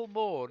when people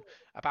moan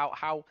about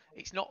how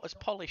it's not as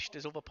polished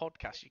as other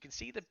podcasts. You can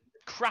see the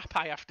crap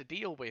I have to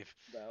deal with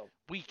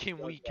week in,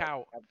 week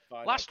out.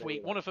 Last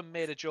week, one of them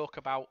made a joke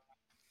about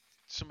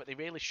something they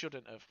really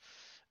shouldn't have.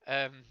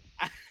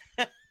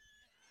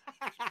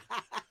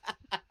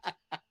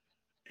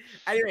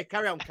 Anyway,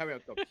 carry on. Go.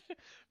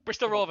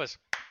 Bristol Rovers.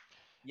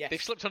 Yes.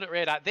 They've slipped under the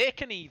radar. They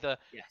can either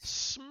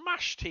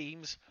smash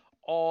teams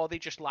or they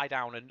just lie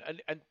down. And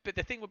but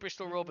the thing with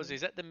Bristol Rovers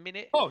is at the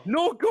minute... Oh,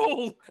 no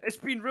goal! It's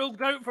been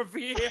ruled out for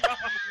VAR.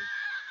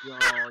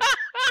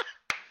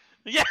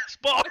 Yes,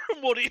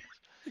 Boreham Wood.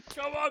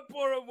 Come on,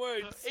 Boreham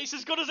Wood. It's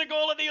as good as a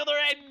goal at the other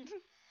end.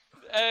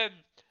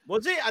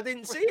 Was it? I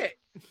didn't see it.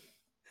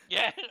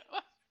 Yeah.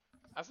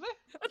 Hasn't it?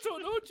 I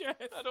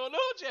don't know,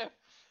 Jeff.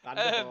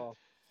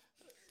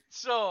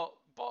 So,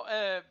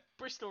 but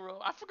Bristol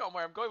Rovers, I've forgotten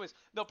where I'm going with.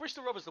 No,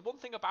 Bristol Rovers, the one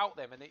thing about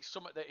them, and it's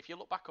something that if you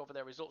look back over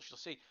their results, you'll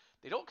see,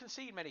 they don't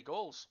concede many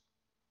goals.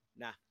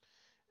 Nah.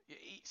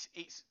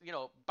 It's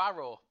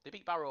Barrow, they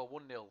beat Barrow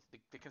 1-0.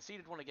 They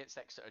conceded one against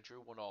Exeter,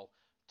 drew 1-1.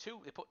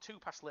 They put 2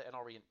 past Leighton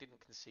Orient,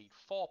 didn't concede.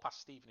 4 past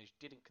Stevenage,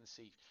 didn't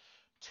concede.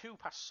 2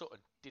 past Sutton,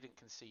 didn't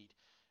concede.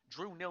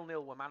 Drew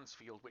 0-0 with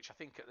Mansfield, which I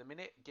think at the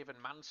minute, given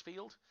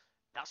Mansfield,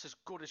 that's as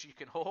good as you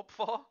can hope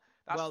for.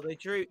 Well, they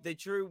drew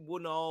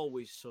 1-1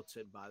 with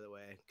Sutton, by the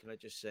way. Can I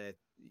just say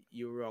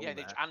you were wrong? Yeah,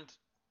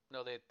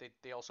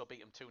 they also beat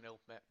them 2-0,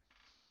 mate.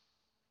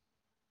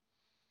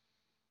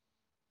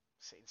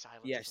 Sit in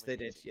silence. Yes, they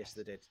did. Yes,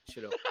 they did.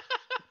 Shut up.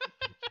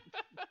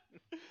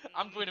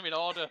 I'm doing them in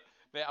order,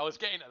 mate. I was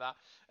getting at that.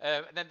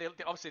 And then they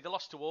obviously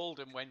lost to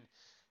Oldham when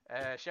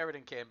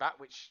Sheridan came back,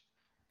 which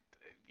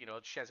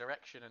shares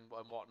erection and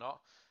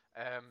whatnot.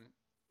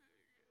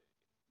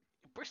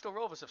 Bristol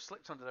Rovers have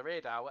slipped under the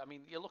radar. I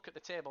mean, you look at the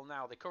table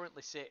now; they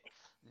currently sit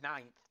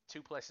 9th,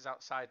 2 places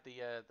outside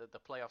the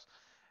playoffs.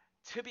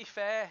 To be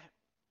fair,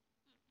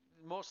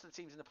 most of the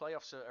teams in the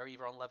playoffs are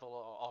either on level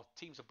or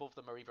teams above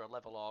them are either on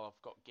level or have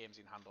got games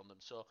in hand on them.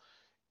 So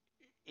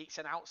it's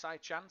an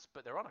outside chance,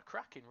 but they're on a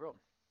cracking run.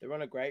 They're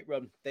on a great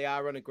run. They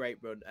are on a great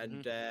run,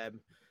 and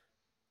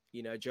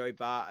Joey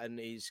Barton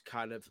is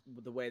kind of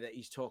the way that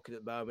he's talking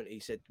at the moment. He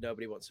said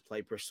nobody wants to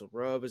play Bristol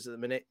Rovers at the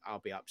minute. I'll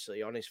be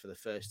absolutely honest, for the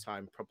first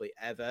time probably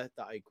ever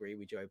that I agree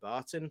with Joey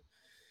Barton.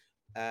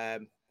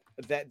 They're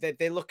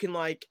looking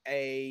like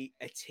a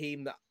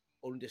team that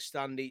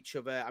understand each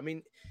other. I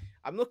mean,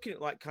 I'm looking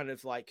at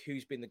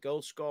who's been the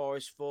goal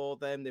scorers for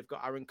them. They've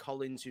got Aaron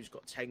Collins, who's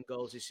got 10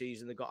 goals this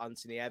season. They've got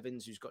Anthony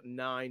Evans, who's got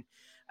 9.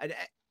 And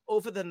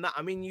other than that,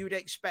 I mean, you'd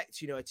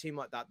expect, a team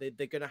like that,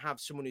 they're going to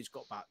have someone who's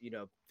got about,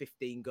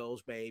 15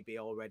 goals maybe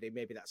already.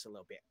 Maybe that's a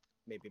bit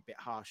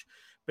harsh.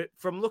 But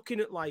from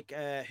looking at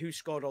who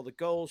scored all the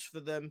goals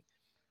for them,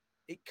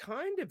 it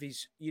kind of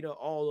is,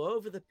 all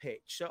over the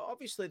pitch. So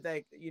obviously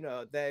they're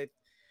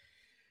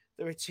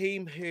a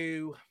team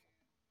who,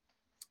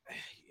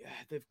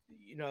 the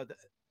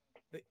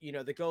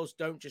goals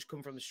don't just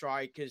come from the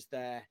strikers.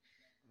 They're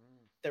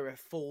a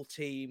full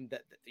team,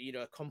 a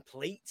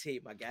complete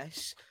team, I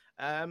guess.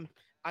 And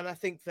I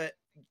think that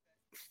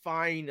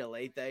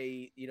finally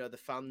the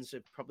fans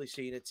have probably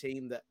seen a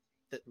team that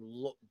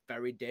look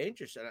very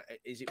dangerous.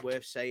 Is it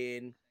worth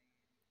saying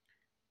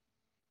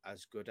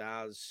as good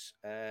as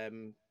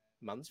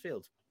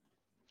Mansfield?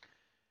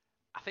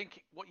 I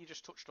think what you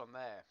just touched on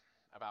there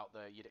about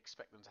you'd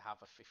expect them to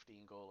have a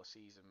 15-goal a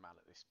season man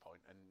at this point,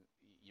 and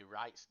you're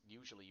right,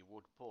 usually you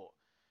would, but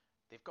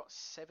they've got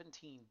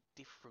 17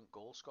 different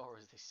goal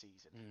scorers this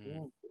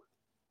season.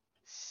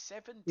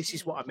 17. This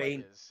is what I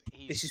mean.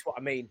 This is what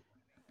I mean.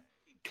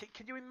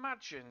 Can you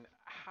imagine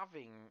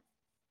having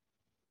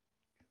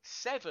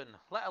 7,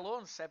 let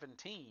alone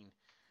 17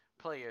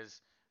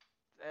 players?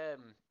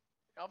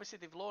 Obviously,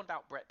 they've loaned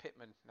out Brett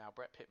Pittman. Now,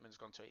 Brett Pittman's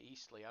gone to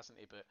Eastleigh, hasn't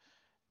he?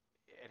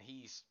 And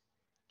he's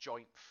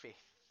joint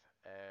 5th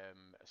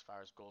as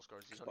far as goal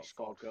scorers. He's only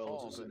scored 4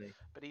 goals, isn't he?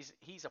 But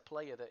he's a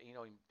player that,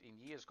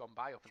 in years gone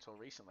by up until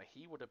recently,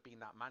 he would have been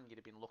that man you'd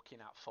have been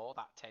looking at for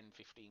that 10,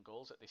 15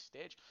 goals at this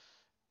stage.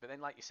 But then,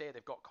 like you say,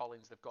 they've got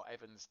Collins, they've got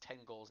Evans,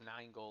 10 goals,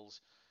 9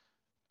 goals.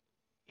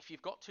 If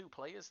you've got 2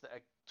 players that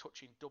are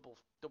touching double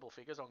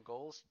figures on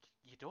goals,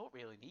 you don't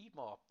really need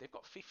more. They've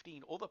got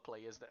 15 other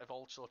players that have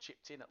also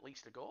chipped in at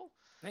least a goal.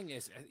 Thing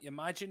is,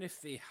 imagine if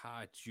they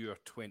had your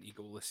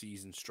 20-goal a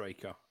season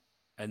striker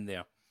in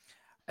there.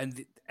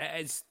 And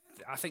I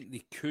think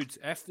they could,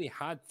 if they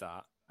had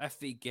that, if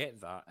they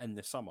get that in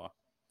the summer,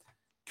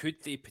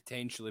 could they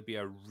potentially be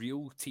a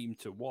real team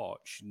to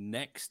watch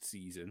next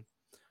season?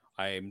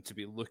 To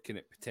be looking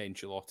at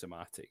potential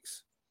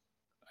automatics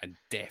and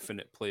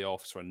definite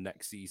playoffs for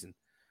next season.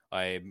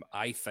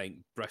 I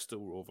think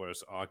Bristol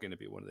Rovers are going to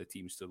be one of the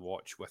teams to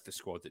watch with the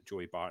squad that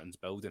Joey Barton's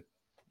building.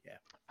 Yeah,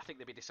 I think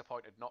they'd be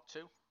disappointed not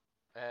to.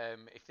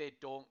 If they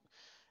don't,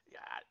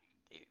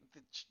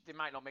 they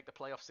might not make the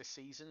playoffs this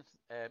season.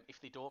 If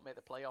they don't make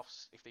the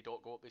playoffs, if they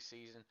don't go up this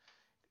season,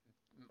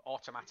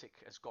 automatic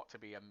has got to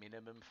be a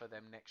minimum for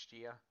them next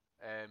year.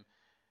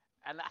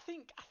 And I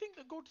think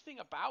the good thing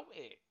about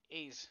it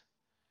is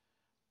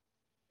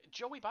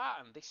Joey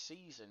Barton this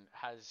season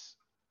has,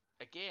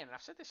 again, and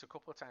I've said this a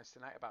couple of times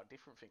tonight about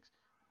different things.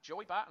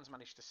 Joey Barton's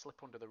managed to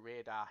slip under the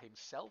radar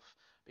himself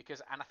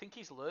and I think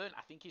he's learned.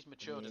 I think he's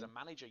matured as a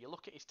manager. You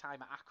look at his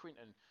time at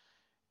Accrington.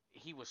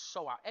 He was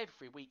so out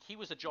every week. He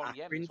was a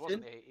Johnny Evans,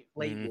 wasn't he?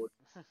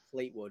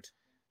 Fleetwood.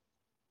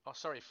 Oh,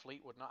 sorry,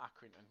 Fleetwood, not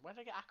Accrington. Where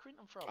did I get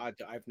Accrington from? I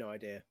have no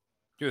idea.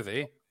 Who are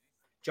they?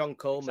 John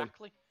Coleman.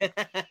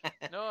 Exactly.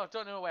 No, I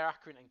don't know where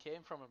Accrington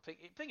came from. The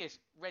thing is,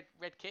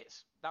 red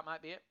kits. That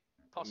might be it,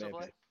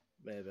 possibly.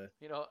 Maybe.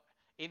 You know,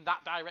 in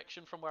that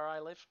direction from where I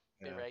live.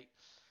 Be right.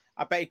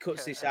 I bet he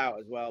cuts this out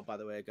as well. By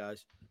the way,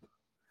 guys.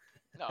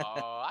 No,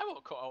 I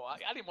won't cut out.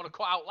 I didn't want to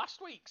cut out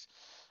last week's.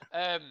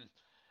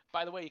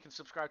 By the way, you can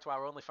subscribe to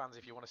our OnlyFans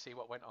if you want to see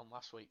what went on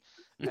last week.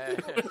 Might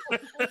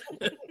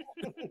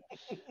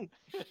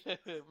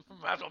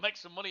as well make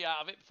some money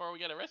out of it before we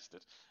get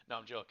arrested. No,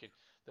 I'm joking.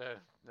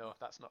 No,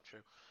 that's not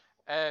true.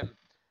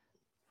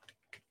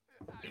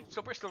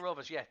 So Bristol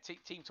Rovers, yeah,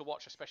 team to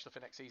watch, especially for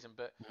next season.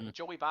 But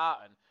Joey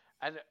Barton,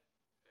 and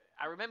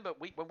I remember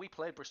when we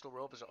played Bristol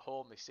Rovers at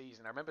home this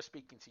season, I remember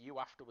speaking to you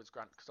afterwards,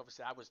 Grant, because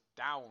obviously I was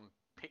down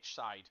pitch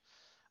side.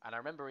 And I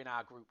remember in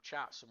our group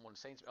chat, someone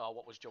saying to me, "Oh,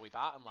 what was Joey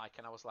Barton like?"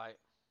 And I was like,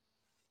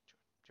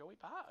 "Joey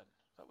Barton?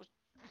 That was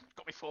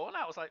got me phone."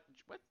 I was like,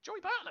 "Joey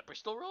Barton at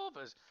Bristol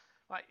Rovers?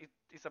 Like,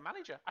 he's the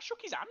manager." I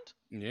shook his hand.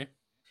 Yeah.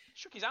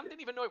 Shook his hand.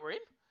 Didn't even know it were him.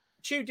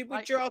 Stu, did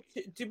we draw?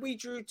 Did we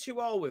drew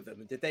 2-2 with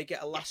them? Did they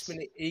get a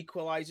last-minute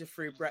equaliser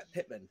through Brett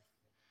Pittman?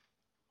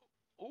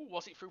 Oh,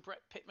 was it through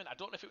Brett Pittman? I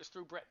don't know if it was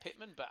through Brett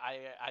Pittman, but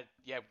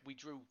we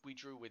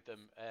drew with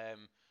them.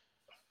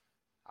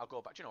 I'll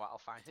go back. Do you know what? I'll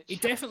find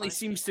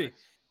it.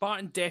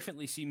 Barton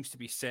definitely seems to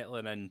be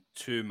settling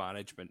into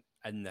management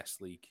in this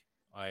league.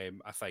 I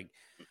think,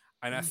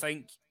 and I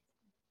think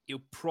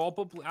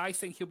I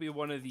think he'll be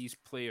one of these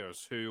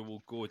players who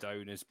will go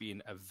down as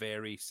being a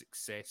very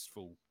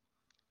successful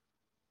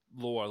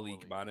lower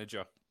league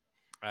manager,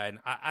 and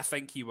I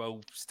think he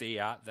will stay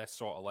at this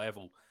sort of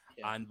level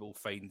and will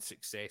find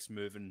success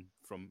moving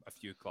from a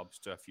few clubs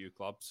to a few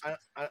clubs. And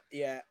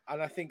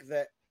I think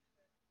that.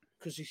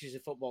 Because this is a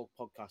football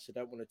podcast, I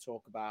don't want to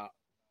talk about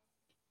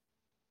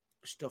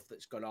stuff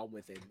that's gone on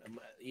with him. And,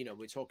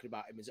 we're talking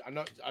about him.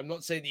 I'm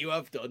not saying that you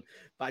have done,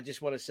 but I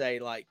just want to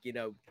say,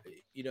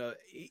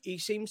 he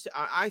seems to.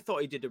 I thought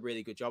he did a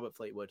really good job at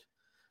Fleetwood,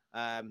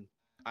 and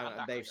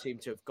they've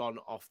seemed to have gone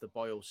off the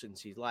boil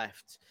since he's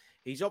left.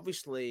 He's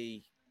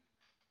obviously.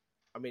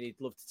 I mean, he'd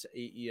love to.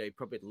 He'd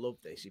probably love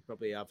this. He'd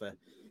probably have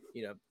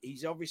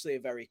he's obviously a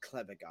very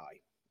clever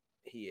guy.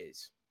 He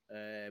is,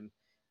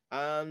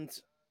 and.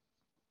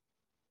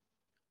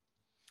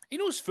 He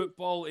knows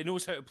football. He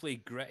knows how to play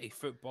gritty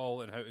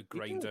football and how to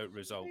grind out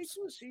results.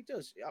 He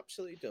does. He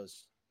absolutely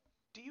does.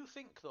 Do you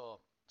think,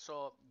 though,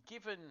 so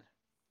given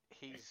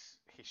his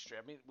history,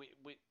 I mean,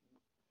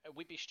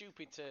 we'd be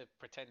stupid to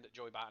pretend that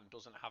Joey Barton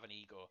doesn't have an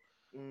ego.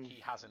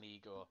 He has an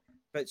ego.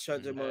 But so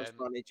do most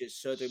managers.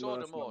 So do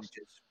most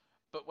managers.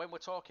 But when we're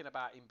talking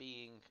about him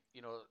being,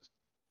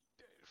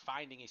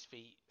 finding his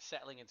feet,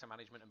 settling into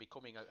management and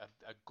becoming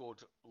a good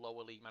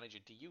lower league manager,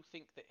 do you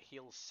think that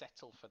he'll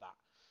settle for that?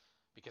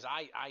 Because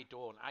I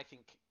don't. I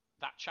think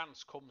that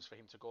chance comes for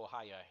him to go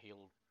higher.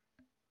 He'll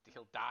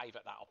dive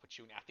at that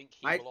opportunity. I think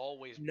he will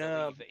always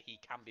believe that he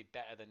can be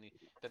better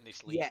than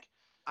this league. Yeah,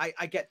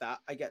 I get that.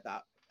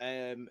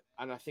 And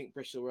I think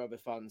Bristol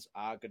Rovers fans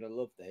are going to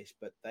love this,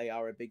 but they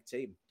are a big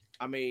team.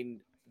 I mean,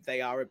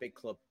 they are a big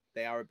club.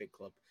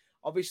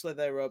 Obviously,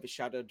 they're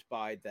overshadowed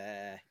by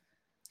their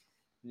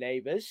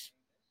neighbours,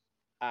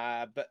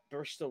 but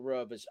Bristol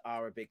Rovers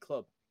are a big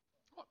club.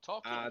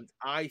 And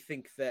I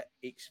think that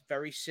it's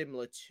very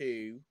similar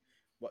to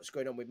what's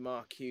going on with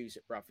Mark Hughes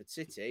at Bradford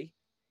City,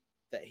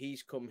 that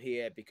he's come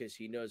here because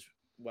he knows,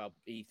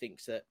 he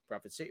thinks that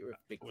Bradford City are a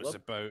big club. It was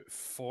about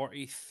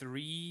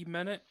 43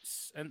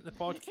 minutes into the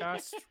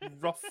podcast,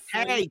 roughly.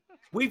 Hey,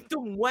 we've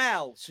done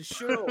well, so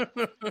sure.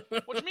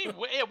 What do you mean?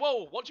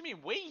 Whoa, what do you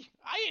mean we?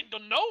 I ain't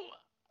done no.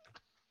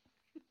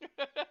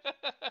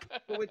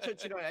 Well, we're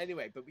touching on it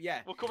anyway, but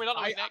yeah. We're coming on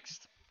to it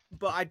next.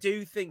 But I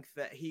do think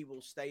that he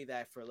will stay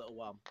there for a little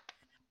while.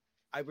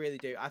 I really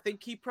do. I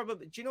think he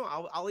probably... Do you know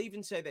what? I'll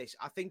even say this.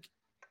 I think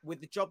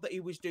with the job that he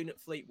was doing at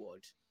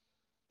Fleetwood,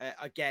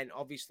 again,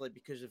 obviously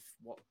because of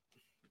what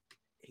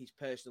his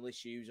personal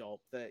issues or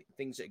the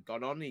things that had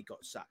gone on, he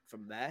got sacked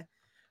from there.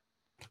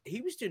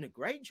 He was doing a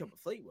great job at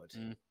Fleetwood.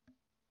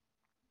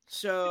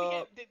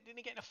 So... Didn't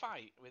he get in a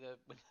fight with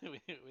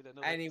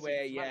another...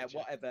 Anyway,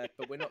 whatever.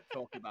 But we're not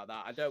talking about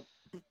that.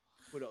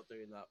 We're not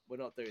doing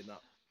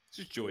that. It's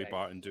just Joey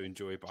Barton doing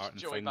Joey Barton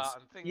things.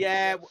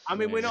 Yeah, I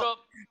mean, we're not...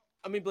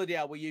 I mean, bloody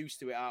hell, we're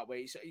used to it, aren't we?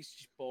 It's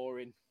just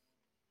boring.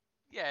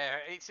 Yeah,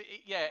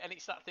 and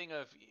it's that thing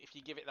of if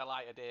you give it the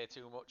light of day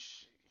too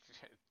much,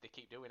 they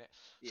keep doing doing it.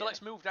 So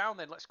let's move down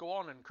then. Let's go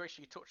on. And Chris,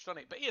 you touched on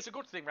it. But here's a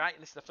good thing, right?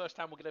 And this is the first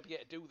time we're going to be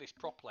able to do this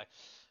properly.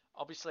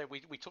 Obviously,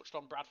 we touched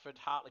on Bradford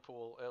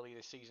Hartlepool earlier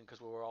this season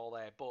because we were all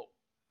there. But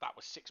that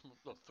was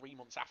 3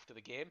 months after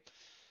the game.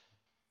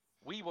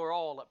 We were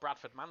all at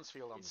Bradford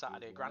Mansfield on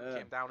Saturday. Grant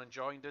came down and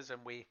joined us,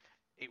 and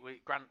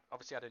Grant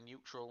obviously had a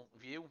neutral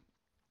view.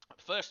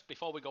 First,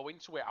 before we go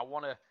into it, I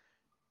want to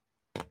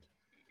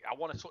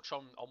touch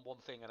on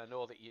one thing, and I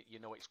know that you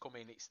know it's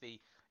coming.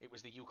 It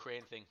was the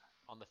Ukraine thing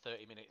on the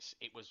 30 minutes.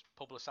 It was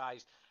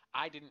publicised.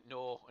 I didn't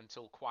know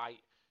until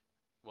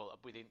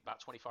within about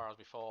 24 hours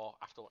before,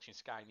 after watching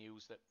Sky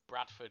News, that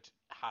Bradford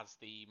has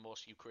the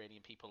most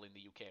Ukrainian people in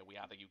the UK. We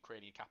are the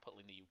Ukrainian capital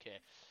in the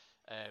UK.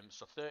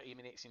 So 30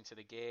 minutes into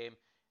the game,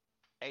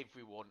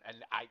 everyone,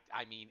 and I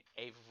mean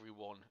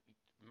everyone,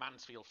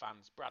 Mansfield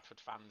fans, Bradford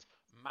fans,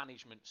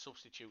 management,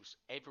 substitutes,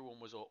 everyone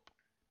was up,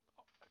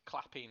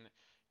 clapping,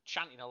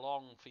 chanting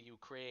along for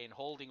Ukraine,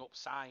 holding up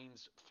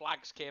signs,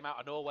 flags came out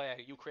of nowhere,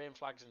 Ukraine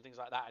flags and things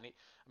like that. And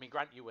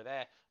Grant, you were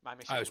there. My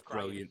missus was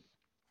crying. Brilliant.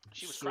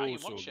 She was crying,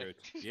 wasn't she? Good.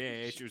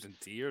 Yeah, she was in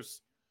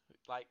tears.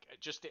 Like,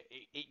 it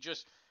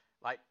just,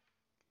 like,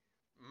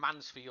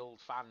 Mansfield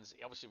fans,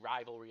 obviously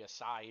rivalry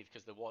aside,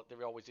 because there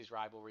always is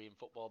rivalry in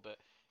football, but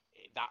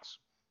it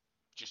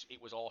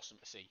was awesome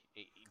to see.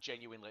 It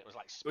genuinely, it was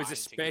like it was a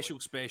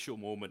special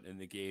moment in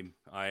the game.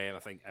 I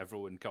think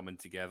everyone coming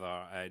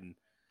together, and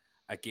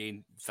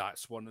again,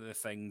 that's one of the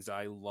things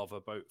I love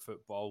about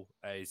football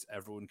is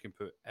everyone can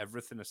put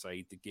everything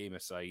aside, the game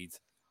aside,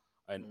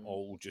 and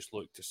all just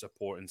look to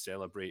support and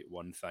celebrate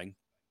one thing.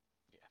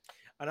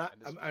 Yeah,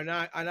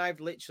 and I've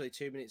literally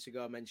 2 minutes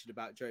ago mentioned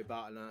about Joey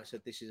Barton, and I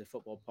said this is a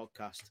football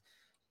podcast,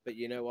 but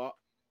you know what?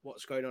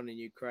 What's going on in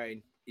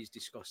Ukraine is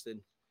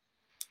disgusting.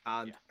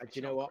 And do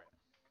you know what?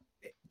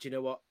 Do you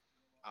know what?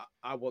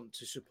 I want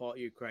to support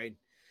Ukraine.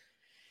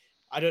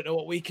 I don't know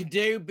what we can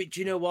do, but do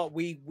you know what?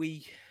 We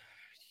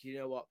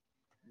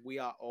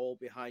are all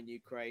behind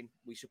Ukraine.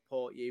 We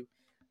support you.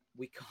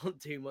 We can't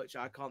do much.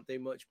 I can't do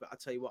much, but I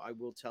tell you what, I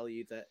will tell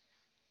you that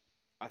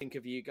I think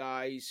of you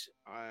guys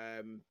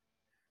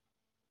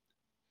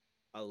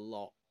a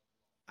lot,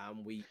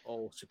 and we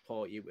all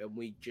support you, and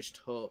we just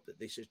hope that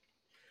this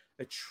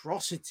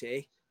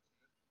atrocity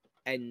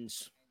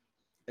ends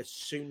as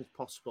soon as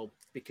possible,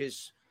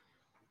 because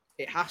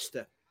it has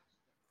to,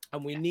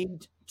 and we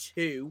need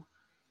to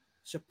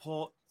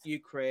support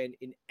Ukraine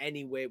in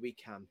any way we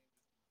can.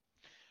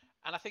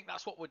 And I think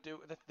that's what we're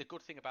doing. The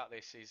good thing about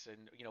this is,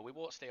 and we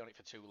won't stay on it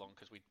for too long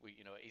because we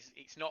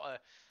it's not a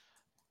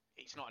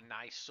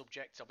nice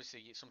subject.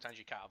 Obviously, sometimes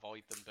you can't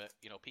avoid them, but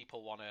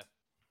people want to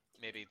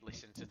maybe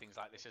listen to things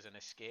like this as an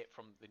escape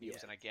from the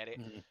news, and I get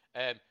it.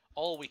 Mm-hmm.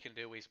 All we can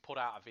do is put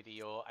out a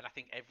video, and I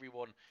think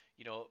everyone,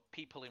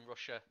 people in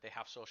Russia, they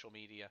have social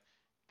media.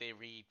 They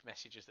read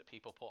messages that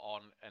people put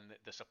on, and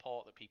the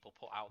support that people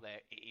put out there,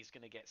 it is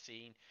going to get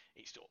seen.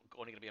 It's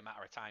only going to be a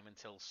matter of time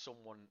until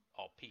someone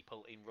or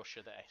people in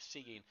Russia that are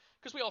seeing,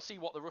 because we all see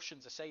what the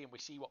Russians are saying, we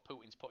see what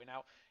Putin's putting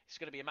out. It's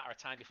going to be a matter of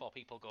time before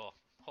people go,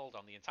 hold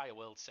on, the entire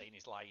world's saying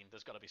he's lying.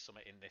 There's got to be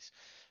something in this.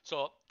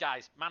 So,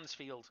 guys,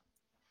 Mansfield,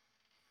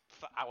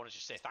 I want to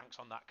just say thanks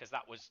on that, because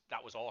that was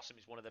awesome.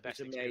 It's one of the best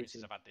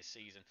experiences I've had this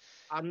season.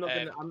 I'm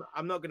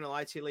not gonna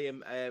lie to you,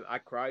 Liam. I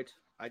cried.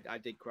 I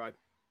did cry.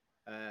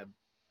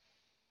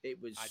 It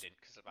was. I didn't,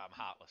 because I'm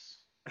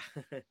heartless.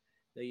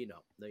 No, you're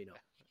not.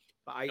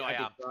 But I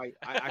did cry.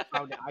 I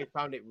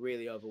found it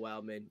really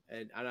overwhelming,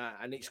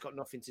 and it's got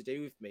nothing to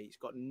do with me. It's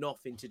got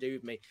nothing to do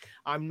with me.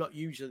 I'm not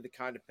usually the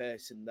kind of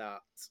person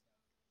that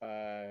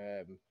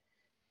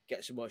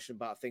gets emotional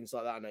about things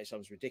like that. I know it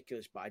sounds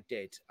ridiculous, but I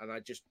did, and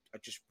I just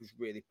was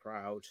really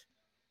proud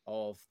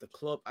of the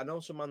club and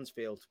also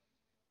Mansfield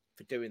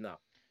for doing that.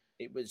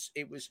 It was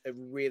a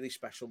really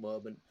special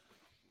moment.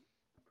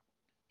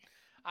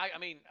 I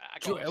mean,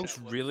 what else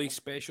really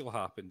special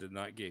happened in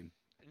that game?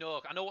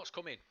 No, I know what's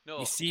coming. No,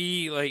 you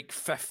see, like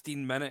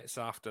 15 minutes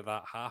after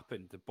that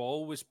happened, the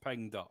ball was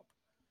pinged up.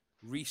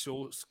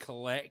 Resource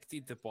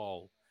collected the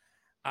ball.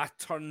 I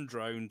turned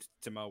round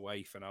to my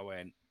wife and I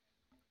went,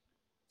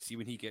 see,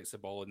 when he gets the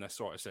ball in this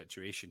sort of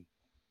situation,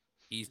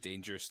 he's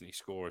dangerous and he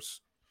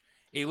scores.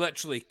 He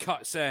literally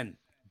cuts in,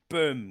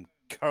 boom,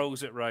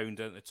 curls it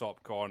round into the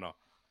top corner.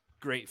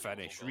 Great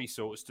finish.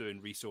 Resource doing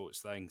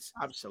Resource things.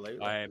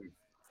 Absolutely.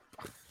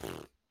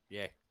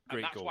 Yeah,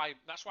 great goal.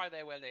 That's why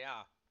they're where they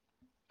are.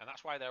 And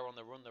that's why they're on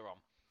the run they're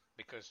on.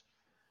 Because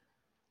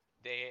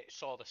they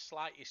saw the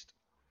slightest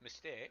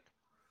mistake,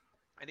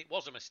 and it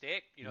was a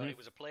mistake. It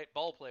was a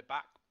ball played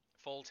back,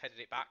 Folds headed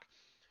it back,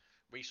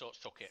 Resource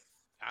took it.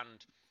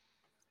 And,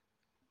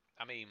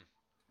 I mean,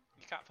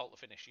 you can't fault the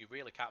finish. You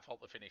really can't fault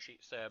the finish.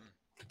 It's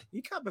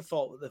You can't be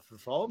fault with the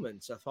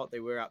performance. I thought they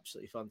were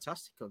absolutely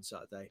fantastic on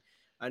Saturday.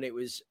 And it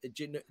was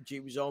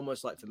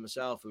almost like, for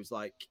myself, it was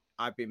like,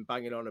 I've been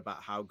banging on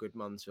about how good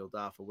Mansfield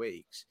are for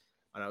weeks.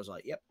 And I was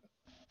like, yep.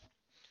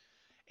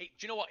 Do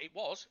you know what it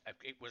was?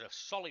 It was a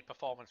solid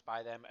performance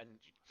by them. And,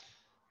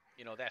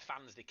 You know, their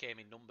fans, they came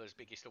in numbers,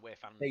 biggest away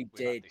fan They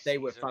we've had did. this They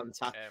were season.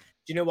 fantastic.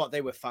 Do you know what? They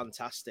were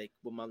fantastic.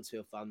 Were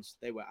Mansfield fans?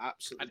 They were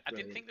absolutely. I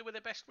didn't think they were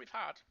the best we've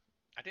had.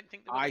 I didn't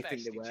think they were I the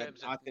think best they in were.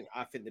 terms of.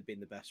 I think they've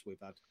been the best we've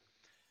had.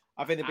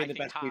 I think they've been the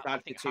best we've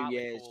had for 2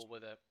 years.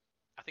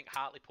 I think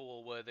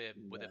Hartlepool were the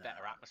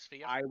better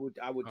atmosphere. I would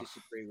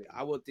disagree with.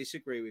 I would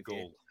disagree with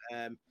you.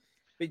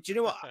 But do you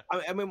know what?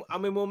 I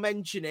mean, we'll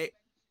mention it.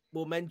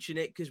 We'll mention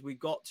it because we've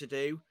got to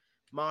do.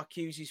 Mark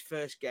Hughes'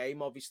 first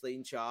game, obviously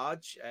in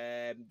charge.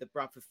 The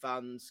Bradford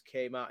fans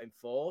came out in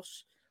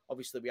force.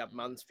 Obviously, we had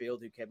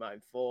Mansfield who came out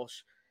in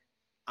force.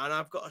 And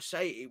I've got to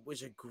say, it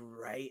was a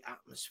great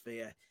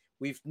atmosphere.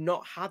 We've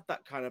not had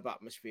that kind of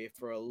atmosphere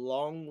for a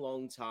long,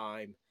 long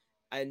time.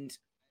 And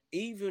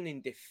even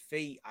in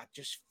defeat, I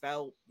just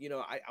felt,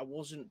 I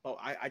wasn't, but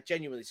I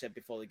genuinely said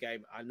before the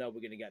game, I know we're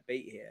going to get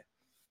beat here.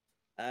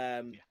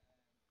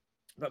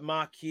 But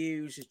Mark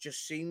Hughes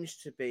just seems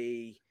to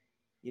be,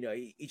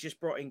 he just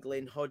brought in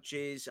Glyn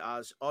Hodges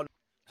as on.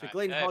 So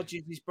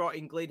he's brought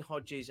in Glyn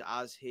Hodges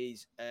as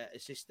his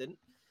assistant,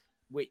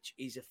 which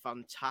is a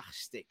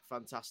fantastic,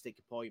 fantastic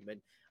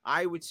appointment.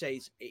 I would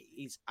say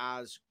he's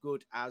as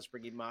good as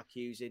bringing Mark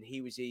Hughes in.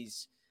 He was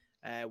his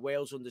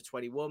Wales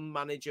under-21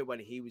 manager when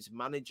he was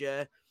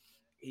manager.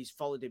 He's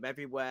followed him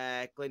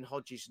everywhere. Glyn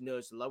Hodges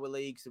knows the lower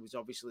leagues. There was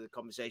obviously the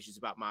conversations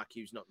about Mark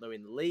Hughes not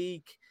knowing the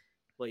league.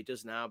 Well, he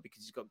does now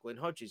because he's got Glyn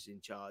Hodges in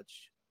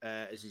charge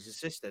as his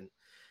assistant.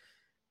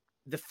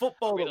 The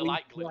football that we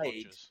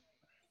played,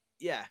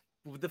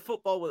 the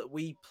football that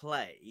we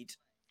played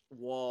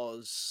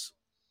was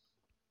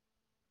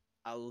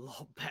a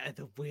lot better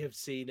than we have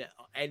seen at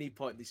any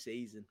point this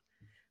season.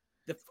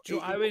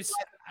 I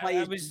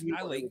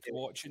liked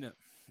watching it.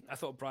 I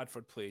thought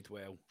Bradford played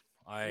well.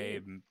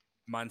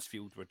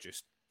 Mansfield were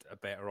just a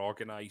better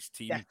organised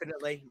team.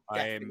 Definitely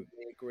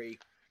agree.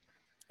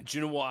 Do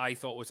you know what I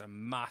thought was a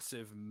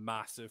massive,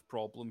 massive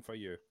problem for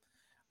you?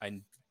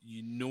 And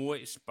you know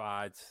it's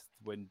bad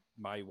when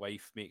my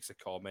wife makes a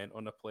comment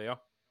on a player.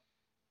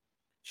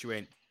 She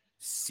went,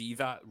 "See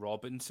that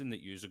Robinson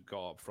that you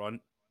got up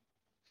front?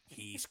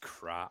 He's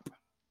crap."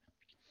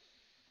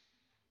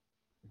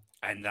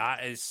 And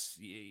that is,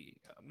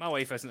 my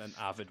wife isn't an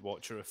avid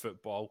watcher of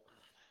football.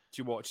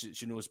 She watches it,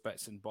 she knows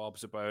bits and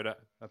bobs about it.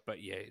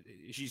 But yeah,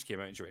 she just came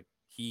out and she went,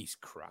 "He's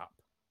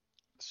crap."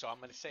 So I'm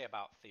going to say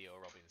about Theo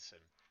Robinson,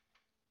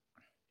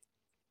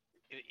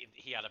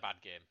 he had a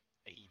bad game.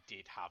 He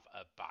did have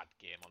a bad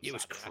game on Saturday. It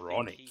was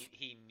chronic.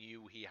 He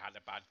knew he had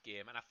a bad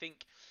game. And I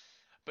think,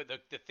 but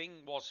the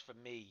thing was for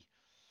me,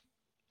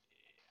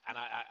 and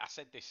I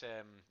said this,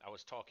 I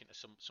was talking to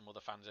some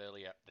other fans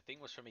earlier. The thing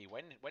was for me,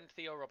 when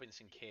Theo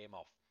Robinson came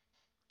off,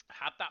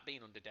 had that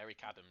been under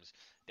Derek Adams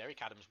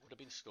would have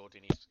been stood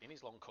in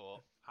his long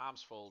coat,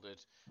 arms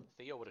folded.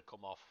 Theo would have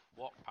come off,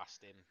 walked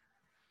past him,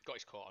 got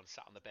his coat on,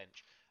 sat on the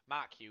bench.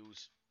 Mark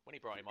Hughes, when he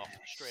brought him off,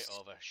 straight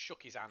over,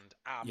 shook his hand,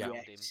 arm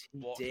around him,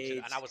 walked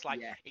into, and I was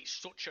like,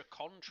 it's such a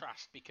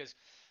contrast because.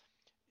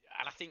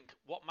 And I think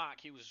what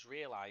Mark Hughes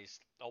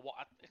realised,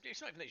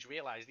 it's not even that he's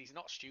realised, he's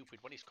not stupid.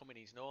 When he's coming,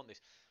 he's known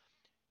this.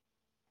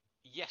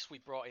 Yes, we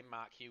brought in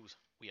Mark Hughes.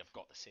 We have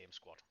got the same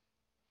squad.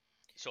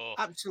 So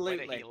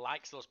absolutely, whether he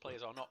likes those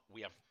players or not,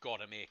 we have got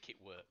to make it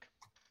work.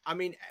 I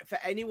mean, for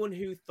anyone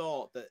who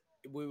thought that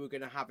we were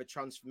going to have a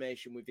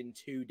transformation within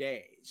 2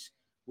 days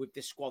with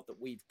the squad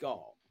that we've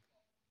got,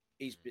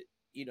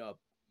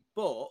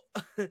 but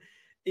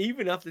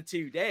even after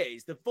 2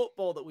 days, the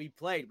football that we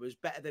played was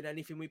better than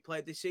anything we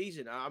played this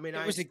season. I mean,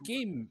 it was a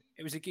game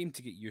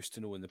to get used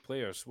to knowing the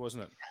players,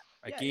 wasn't it?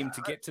 A game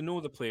to get to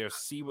know the players,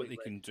 see what they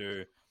can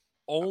do,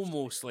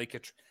 almost like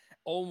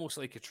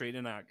a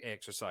training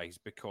exercise,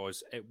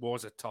 because it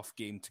was a tough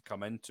game to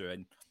come into,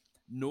 and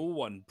no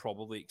one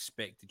probably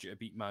expected you to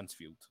beat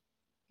Mansfield.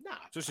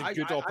 So it's a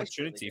good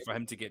opportunity for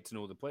him to get to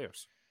know the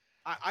players.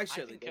 I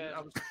certainly did.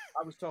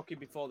 I was talking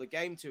before the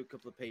game to a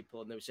couple of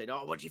people, and they were saying,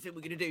 "Oh, what do you think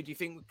we're going to do? Do you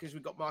think because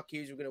we've got Mark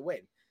Hughes, we're going to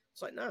win?"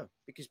 It's like, no,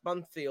 because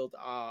Mansfield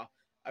are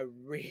a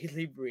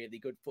really, really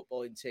good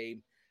footballing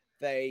team.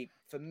 They,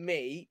 for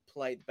me,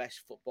 play the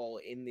best football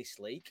in this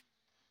league,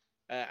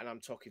 and I'm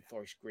talking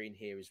Forest Green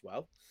here as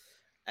well.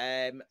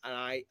 And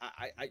I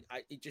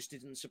it just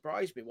didn't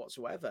surprise me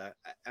whatsoever.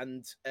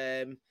 And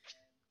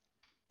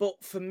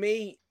but for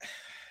me,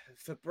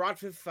 for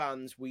Bradford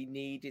fans, we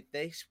needed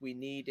this. We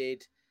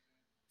needed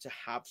to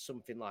have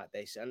something like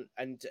this.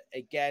 And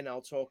again,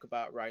 I'll talk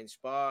about Ryan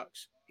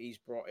Sparks. He's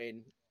brought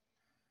in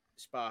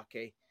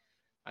Sparky,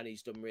 and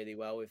he's done really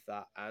well with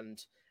that.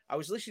 And I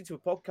was listening to a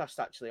podcast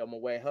actually on my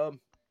way home,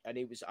 and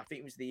I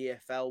think it was the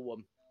EFL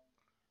one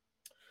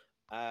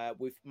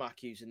with Mark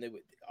Hughes, and they were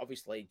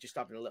obviously just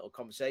having a little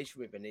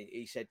conversation with him. And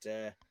he said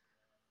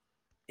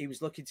he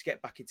was looking to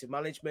get back into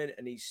management,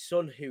 and his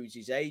son, who's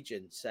his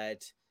agent,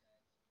 said,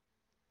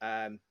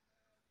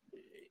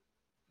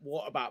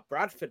 "What about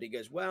Bradford?" He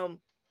goes, "Well,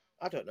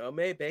 I don't know.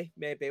 Maybe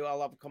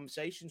I'll have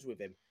conversations with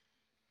him."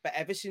 But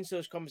ever since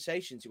those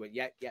conversations, he went,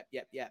 yep.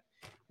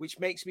 Which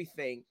makes me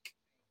think,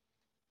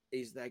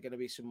 is there going to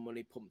be some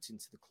money pumped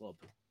into the club?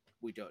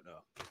 We don't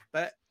know.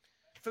 But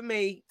for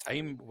me...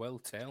 Time will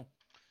tell.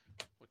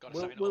 got to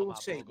We'll, sign we'll Omar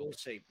see. Bogle.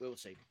 We'll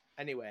see.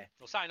 Anyway,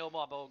 We'll sign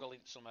Omar Bogle in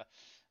summer,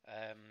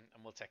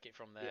 and we'll take it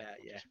from there.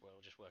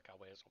 We'll just work our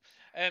way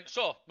up.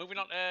 So moving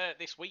on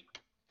this week,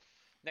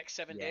 next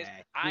 7 days.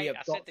 we have I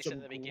got said this some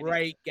at the beginning.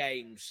 great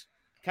games.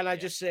 Can I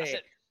just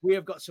say, we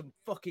have got some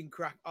fucking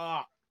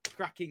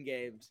cracking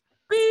games.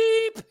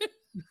 Beep.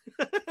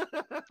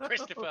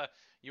 Christopher,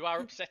 you are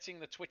upsetting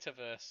the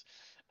Twitterverse.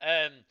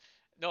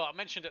 No, I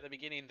mentioned at the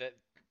beginning that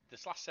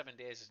this last 7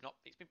 days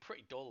it's been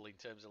pretty dull in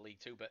terms of League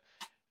Two, but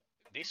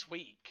this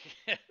week,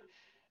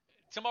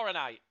 tomorrow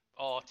night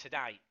or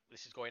tonight,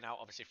 this is going out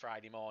obviously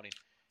Friday morning.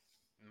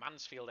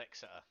 Mansfield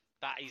Exeter.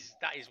 That is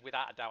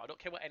without a doubt. I don't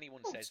care what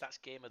anyone says. That's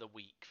game of the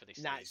week for this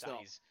league. It's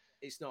not.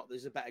 It's not.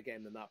 There's a better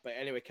game than that. But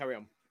anyway, carry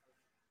on.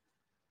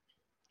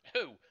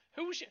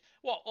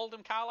 What?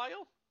 Oldham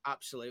Carlisle?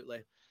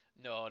 Absolutely.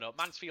 No.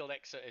 Mansfield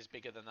Exeter is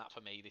bigger than that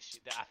for me.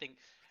 I think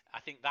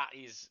that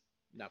is.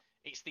 No.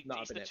 It's the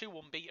two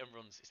unbeaten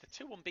runs. It's the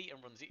two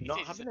unbeaten runs.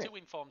 It's the two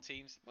informed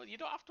teams. Well, you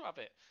don't have to have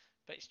it,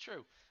 but it's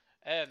true.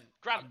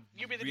 Grant,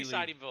 you be the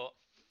deciding vote.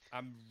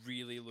 I'm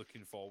really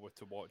looking forward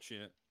to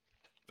watching it.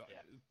 Yeah.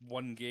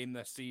 One game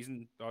this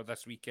season or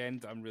this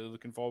weekend I'm really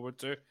looking forward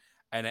to,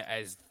 and it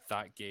is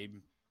that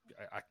game.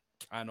 I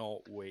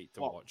cannot wait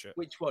to watch it.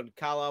 Which one?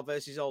 Carlisle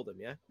versus Oldham,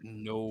 yeah?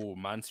 No,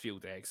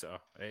 Mansfield Exeter.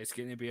 It's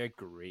going to be a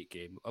great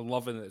game. I'm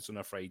loving that it's on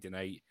a Friday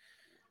night.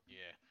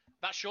 Yeah.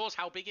 That shows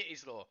how big it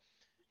is, though.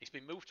 It's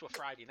been moved to a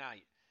Friday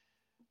night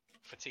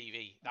for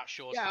TV. That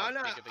shows how big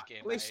of a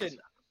game that is.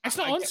 It's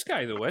not on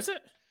Sky, though, is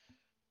it?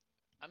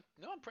 I'm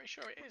pretty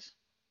sure it is.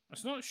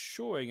 It's not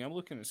showing. I'm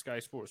looking at Sky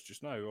Sports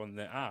just now on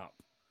the app,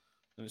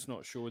 and it's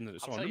not showing that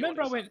it's on.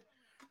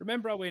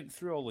 Remember, I went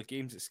through all the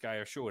games that Sky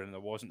are showing, and there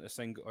wasn't a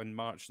single in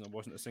March, and there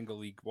wasn't a single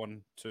League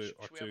 1, 2,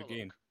 or 2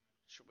 game.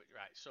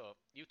 Right, so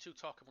you two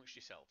talk amongst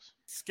yourselves.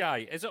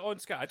 Sky, is it on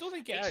Sky? I don't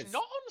think it is. It's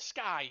not on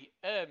Sky.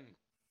 I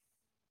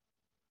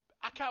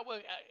can't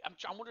work.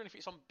 I'm wondering if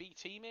it's on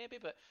BT maybe,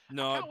 but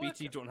no,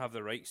 BT don't have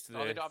the rights to the.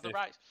 Oh, they don't have the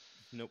rights.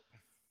 Nope.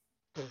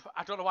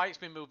 I don't know why it's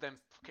been moved then.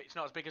 It's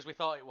not as big as we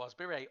thought it was.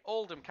 Be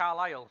Oldham,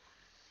 Carlisle.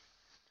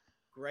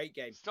 Great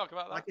game. Let's talk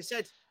about that. Like I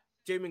said,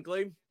 doom and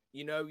gloom.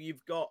 You know,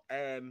 you've got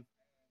two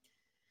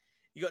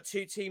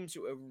teams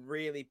who are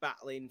really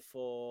battling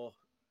for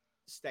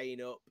staying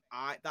up.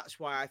 That's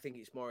why I think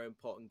it's a more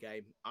important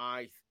game.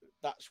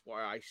 That's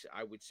why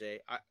I would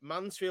say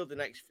Mansfield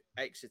and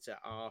Exeter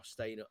are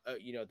staying up.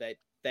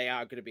 They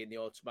are going to be in the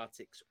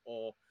automatics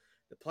or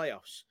the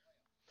playoffs.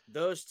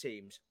 Those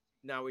teams.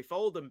 Now, if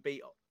Oldham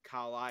beat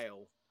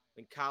Carlisle,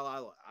 and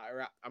Carlisle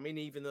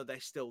even though they're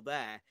still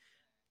there,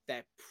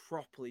 they're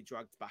properly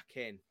dragged back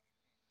in.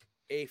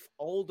 If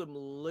Oldham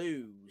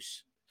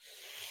lose,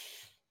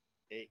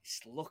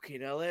 it's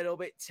looking a little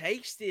bit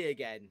tasty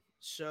again.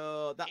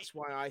 So that's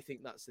why I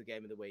think that's the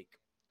game of the week.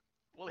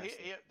 Well,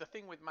 the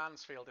thing with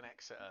Mansfield and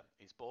Exeter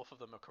is both of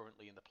them are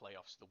currently in the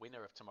playoffs. The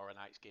winner of tomorrow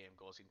night's game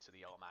goes into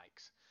the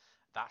automatics.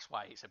 That's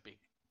why it's a big.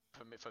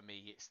 For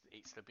me, it's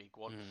the big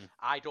one.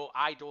 I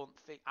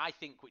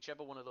think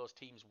whichever one of those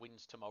teams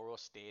wins tomorrow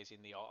stays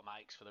in the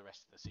automatics for the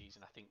rest of the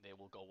season. I think they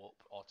will go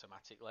up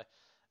automatically.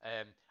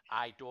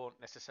 I don't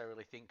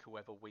necessarily think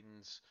whoever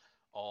wins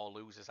or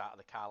loses out of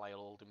the Carlisle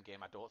Oldham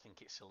game, I don't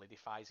think it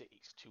solidifies it.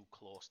 It's too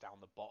close down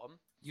the bottom.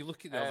 You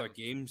look at the other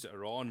games that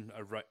are on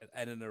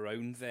in and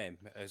around them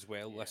as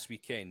well this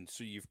weekend.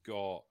 So you've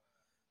got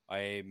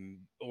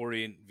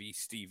Orient v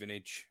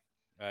Stevenage.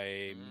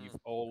 You've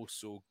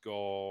also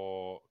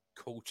got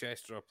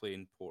Colchester are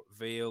playing Port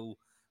Vale.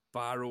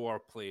 Barrow are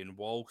playing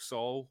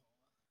Walsall.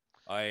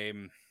 I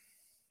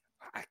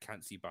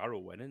can't see Barrow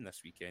winning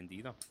this weekend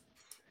either.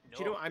 No,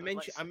 do you know what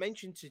I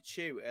mentioned to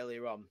Chu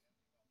earlier on?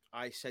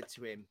 I said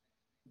to him,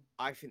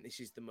 I think this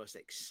is the most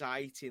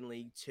exciting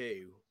League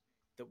Two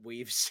that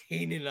we've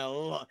seen in a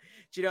lot.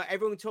 Do you know,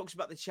 everyone talks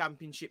about the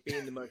Championship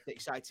being the most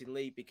exciting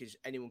league because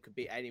anyone could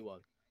beat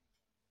anyone.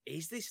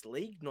 Is this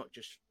league not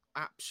just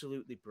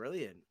absolutely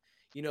brilliant?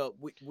 You know,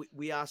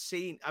 we are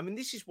seeing. I mean,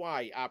 this is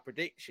why our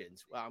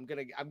predictions. Well, I'm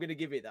gonna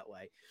give it that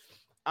way.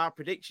 Our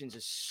predictions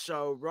are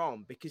so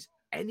wrong because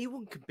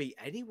anyone can beat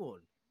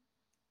anyone.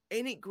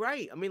 Ain't it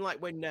great? I mean, like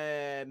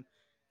when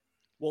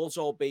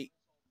Walsall beat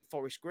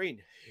Forest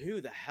Green, who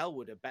the hell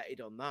would have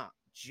betted on that?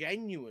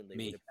 Genuinely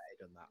would have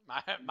betted on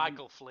that.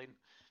 Michael Flynn.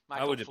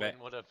 I would have bet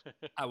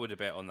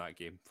on that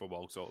game for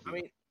Walsall. I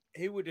mean,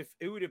 who would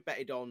have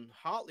betted on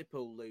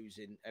Hartlepool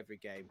losing every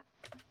game?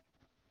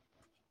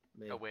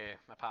 Away,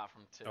 apart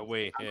from two.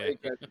 Away, yeah.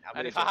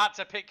 And if I had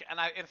to pick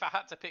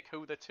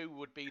who the two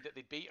would be that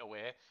they'd beat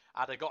away,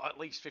 I'd have got at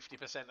least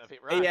 50% of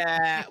it right.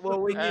 Yeah, well,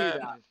 we knew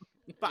that.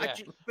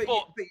 But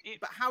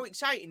how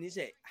exciting is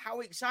it?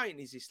 How exciting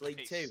is this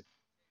league too?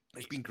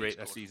 It's been great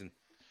this season.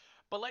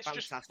 But let's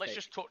just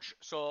touch.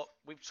 So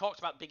we've talked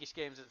about the biggest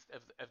games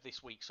of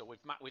this week. So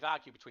we've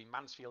argued between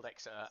Mansfield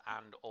Exeter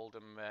and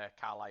Oldham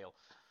Carlisle.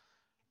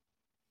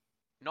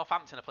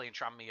 Northampton are playing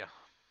Tranmere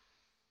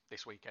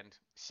this weekend,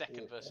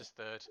 second versus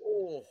third.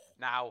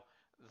 Now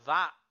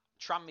that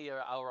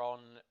Tranmere are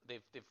on,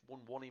 they've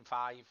won 1 in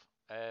 5.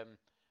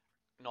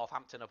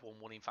 Northampton have won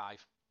 1 in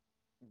 5.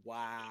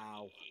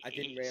 Wow, I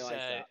didn't realise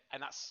that.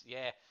 And that's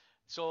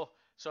So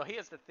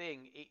here's the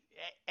thing: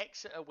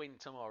 Exeter win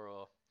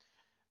tomorrow,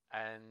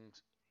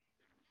 and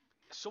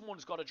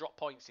someone's got to drop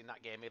points in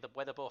that game. Either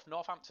whether both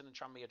Northampton and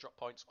Tranmere drop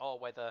points, or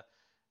whether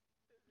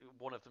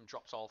one of them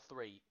drops all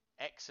three.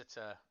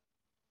 Exeter,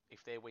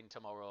 if they win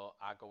tomorrow,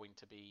 are going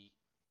to be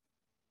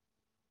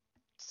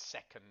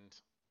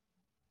second.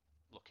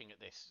 Looking at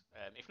this,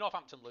 if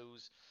Northampton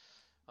lose,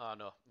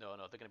 no, they're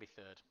going to be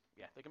third.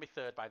 Yeah, they're going to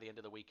be third by the end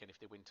of the weekend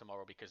if they win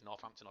tomorrow, because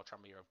Northampton or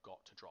Tranmere have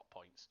got to drop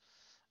points.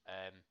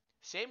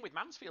 Same with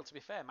Mansfield. To be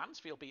fair,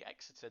 Mansfield beat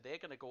Exeter. They're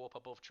going to go up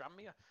above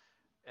Tranmere.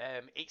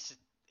 It's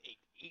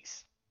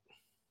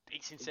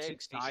insane.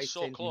 It's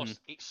so close.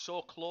 Mm-hmm. It's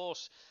so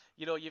close.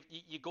 You know,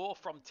 you go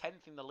from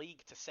 10th in the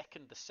league to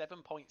second. There's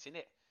 7 points in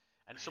it.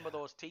 And some of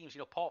those teams,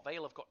 Port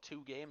Vale have got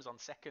 2 games on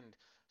second.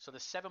 So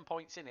there's 7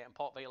 points in it, and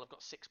Port Vale have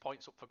got 6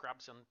 points up for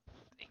grabs. And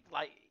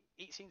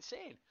it's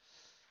insane.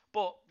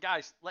 But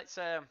guys, let's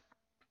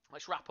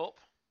wrap up.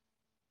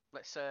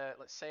 Let's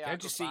say our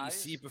goodbyes.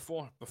 See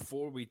before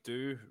we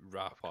do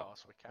wrap up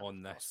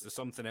on this, there's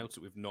something else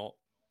that we've not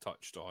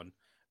touched on,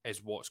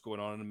 is what's going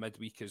on in the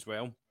midweek as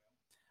well.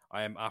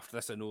 After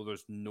this, I know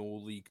there's no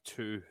League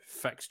 2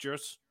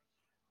 fixtures,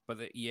 but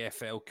the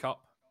EFL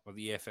Cup or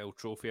the EFL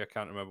Trophy, I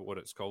can't remember what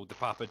it's called, the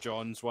Papa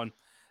John's one,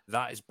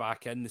 that is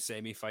back in. The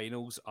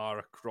semi-finals are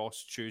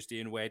across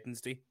Tuesday and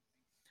Wednesday.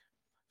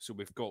 So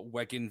we've got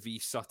Wigan v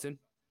Sutton,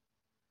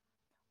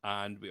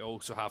 and we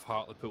also have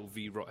Hartlepool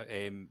v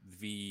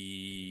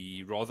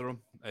Rotherham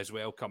as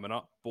well coming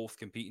up, both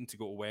competing to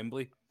go to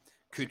Wembley.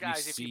 So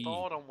guys, if you're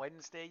bored on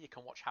Wednesday, you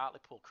can watch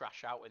Hartlepool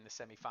crash out in the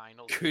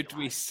semi-finals. Could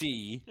we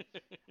see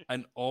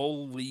an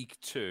all League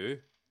 2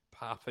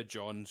 Papa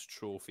John's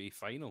Trophy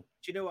final?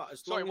 Do you know what?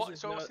 What's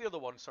the other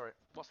one? Sorry,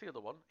 what's the other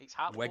one? It's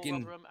Hartlepool,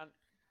 Rotherham, and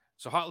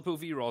so Hartlepool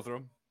v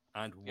Rotherham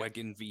and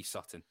Wigan v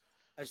Sutton.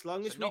 As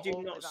long as we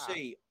do not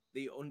see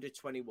the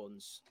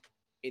under-21s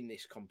in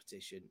this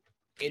competition,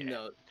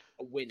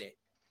 win it,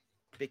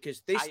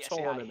 because this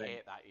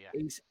tournament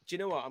is. Do you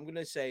know what? I'm going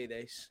to say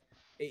this.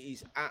 It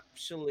is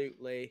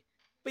absolutely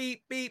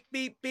beep, beep,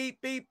 beep,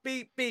 beep, beep,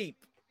 beep,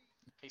 beep.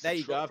 There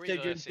you go. I've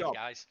saved you a job.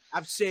 Guys.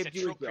 I've saved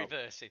you a job.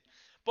 Reversing.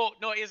 But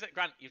no, here's it,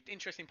 Grant.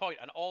 Interesting point.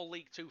 An all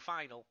League 2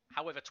 final.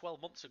 However,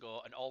 12 months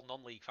ago, an all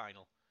non-league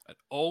final. An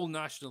all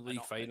National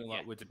League final,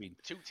 that would have been.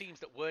 2 teams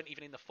that weren't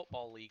even in the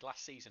Football League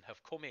last season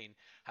have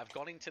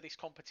gone into this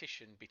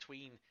competition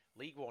between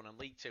League 1 and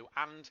League 2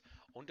 and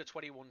under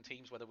 21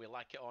 teams, whether we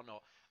like it or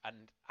not, and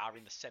are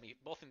in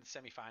both in the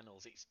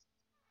semi-finals. It's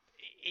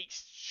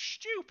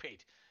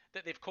stupid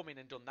that they've come in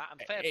and done that, and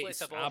fair play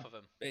to both of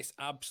them. It's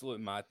absolute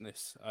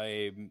madness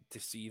to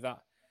see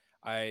that,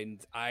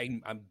 and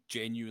I'm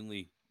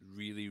genuinely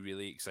really,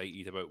 really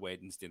excited about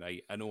Wednesday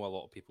night. I know a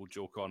lot of people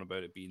joke on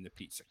about it being the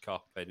Pizza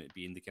Cup and it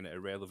being the kind of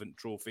irrelevant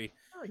trophy.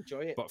 I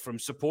enjoy it, but from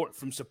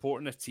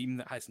supporting a team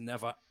that has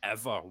never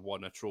ever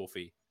won a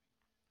trophy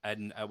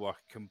in our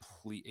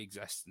complete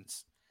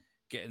existence,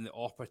 getting the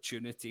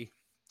opportunity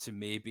to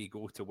maybe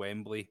go to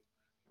Wembley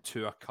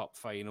to a cup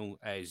final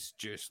is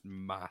just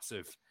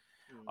massive.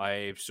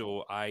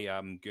 So I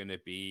am going to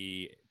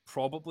be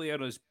probably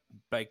on as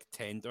big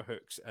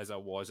tenterhooks as I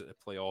was at the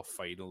playoff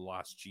final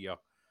last year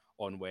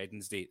on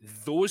Wednesday.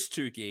 Those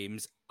 2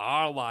 games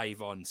are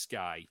live on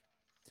Sky.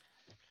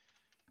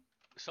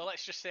 So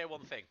let's just say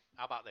one thing.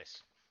 How about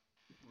this?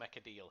 Make a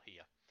deal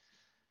here.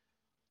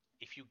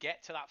 If you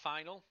get to that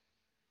final,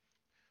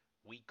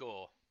 we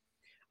go.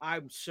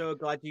 I'm so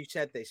glad you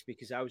said this,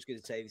 because I was going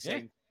to say the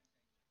same.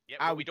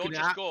 Yeah, we don't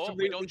just go.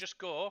 We don't just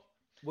go.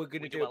 We're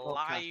going to do a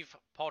live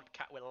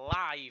podcast. We're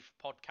live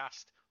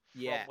podcast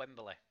from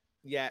Wembley.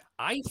 Yeah.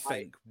 I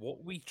think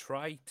what we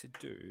try to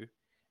do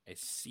is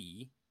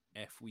see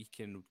if we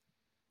can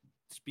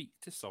speak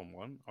to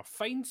someone or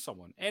find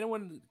someone,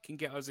 anyone that can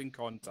get us in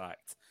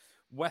contact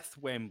with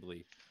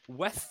Wembley,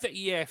 with the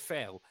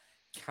EFL.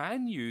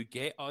 Can you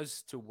get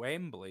us to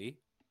Wembley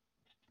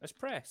as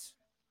press?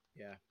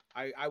 Yeah,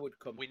 I would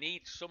come. We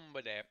need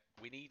somebody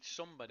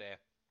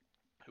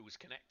who's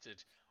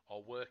connected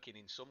or working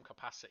in some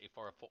capacity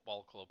for a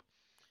football club.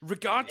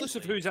 Regardless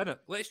of who's in it,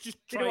 let's just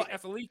try.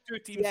 If a League 2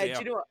 team's there, do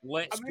you know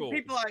what? Let's go.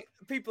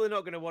 People are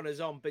not going to want us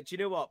on, but do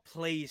you know what?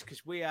 Please,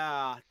 because we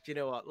are. Do you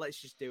know what?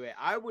 Let's just do it.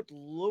 I would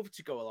love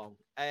to go along.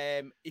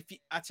 I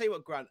tell you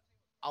what, Grant,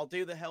 I'll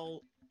do the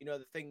whole,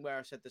 the thing where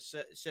I said the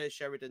Sir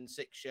Sheridan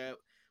 6 shirt,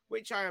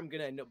 which I am going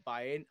to end up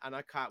buying, and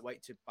I can't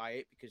wait to buy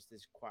it because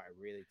there's quite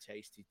a really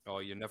tasty. Oh,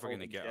 you're never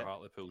going to get a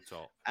Hartlepool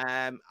top.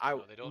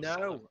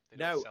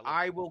 No,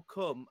 I will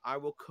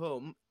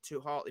come. To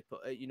Hartlepool,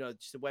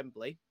 just to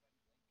Wembley,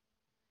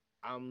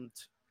 and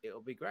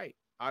it'll be great.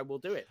 I will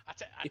do it. I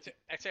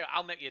tell you,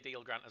 I'll make you a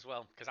deal, Grant, as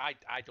well, because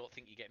I don't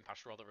think you're getting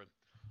past Rotherham.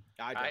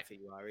 I don't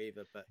think you are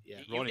either, but yeah.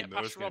 Ronnie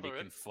Moore's going to be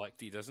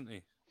conflicted, isn't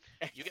he?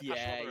 You get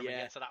past Rotherham and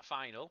get to that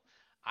final.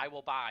 I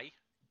will buy.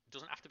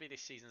 Doesn't have to be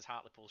this season's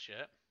Hartlepool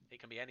shirt. It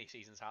can be any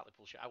season's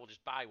Hartlepool shirt. I will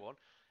just buy one,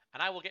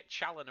 and I will get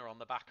Challoner on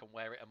the back and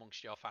wear it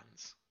amongst your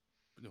fans.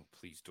 No,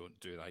 please don't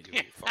do that. You'll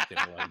get fucking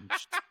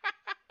lynched.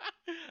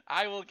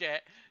 I will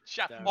get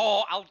No.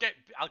 or I'll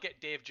get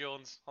Dave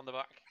Jones on the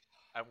back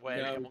and wear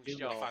it No, amongst do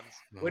your not. fans.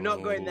 We're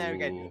not going there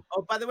again. Oh.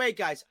 Oh, by the way,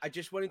 guys, I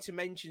just wanted to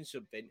mention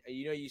something.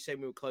 You know, you said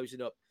we were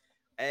closing up.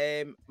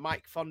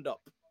 Mike Fondop.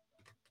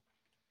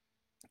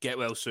 Get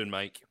well soon,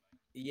 Mike.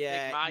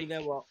 Yeah, Big Mike. you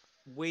know what?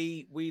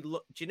 We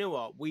look. Do you know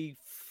what we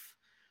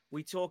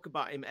talk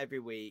about him every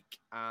week,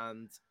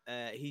 and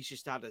he's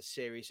just had a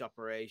serious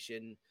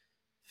operation.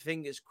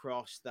 Fingers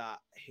crossed that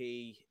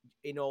he,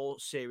 in all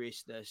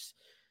seriousness,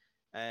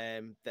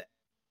 that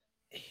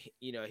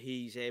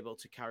he's able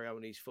to carry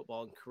on his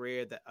footballing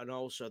career. That and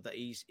also that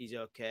he's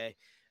okay.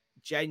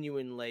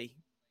 Genuinely,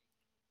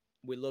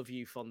 we love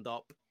you,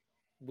 Fondop.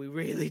 We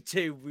really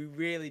do. We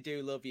really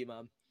do love you,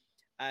 man.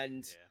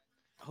 And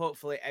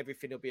hopefully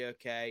everything will be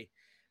okay.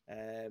 You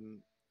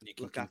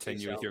can Look after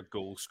continue with yourself. your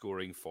goal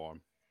scoring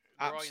form.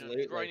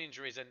 Absolutely. Groin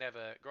injuries are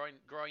never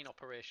groin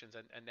operations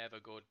are never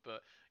good,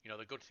 but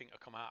the good thing to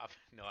come out of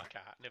no, I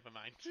can't. Never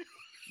mind.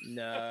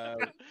 No,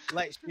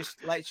 let's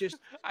just.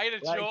 I had a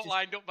joke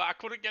lined up, but I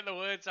couldn't get the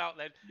words out.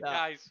 Then,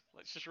 guys,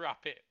 let's just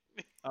wrap it.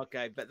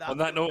 Okay, but On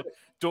that note,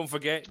 don't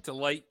forget to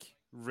like,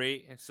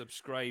 rate, and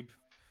subscribe.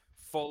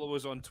 Follow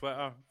us on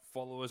Twitter.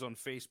 Follow us on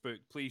Facebook.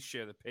 Please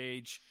share the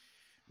page.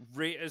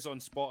 Rate us on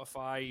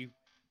Spotify.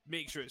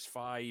 Make sure it's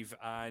 5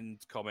 and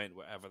comment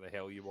whatever the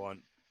hell you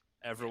want.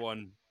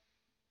 Everyone,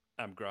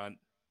 I'm Grant.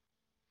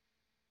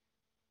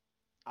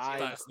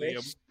 That's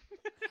Chris.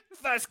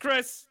 That's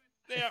Chris.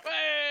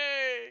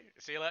 Hey!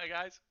 See you later,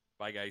 guys.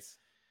 Bye, guys.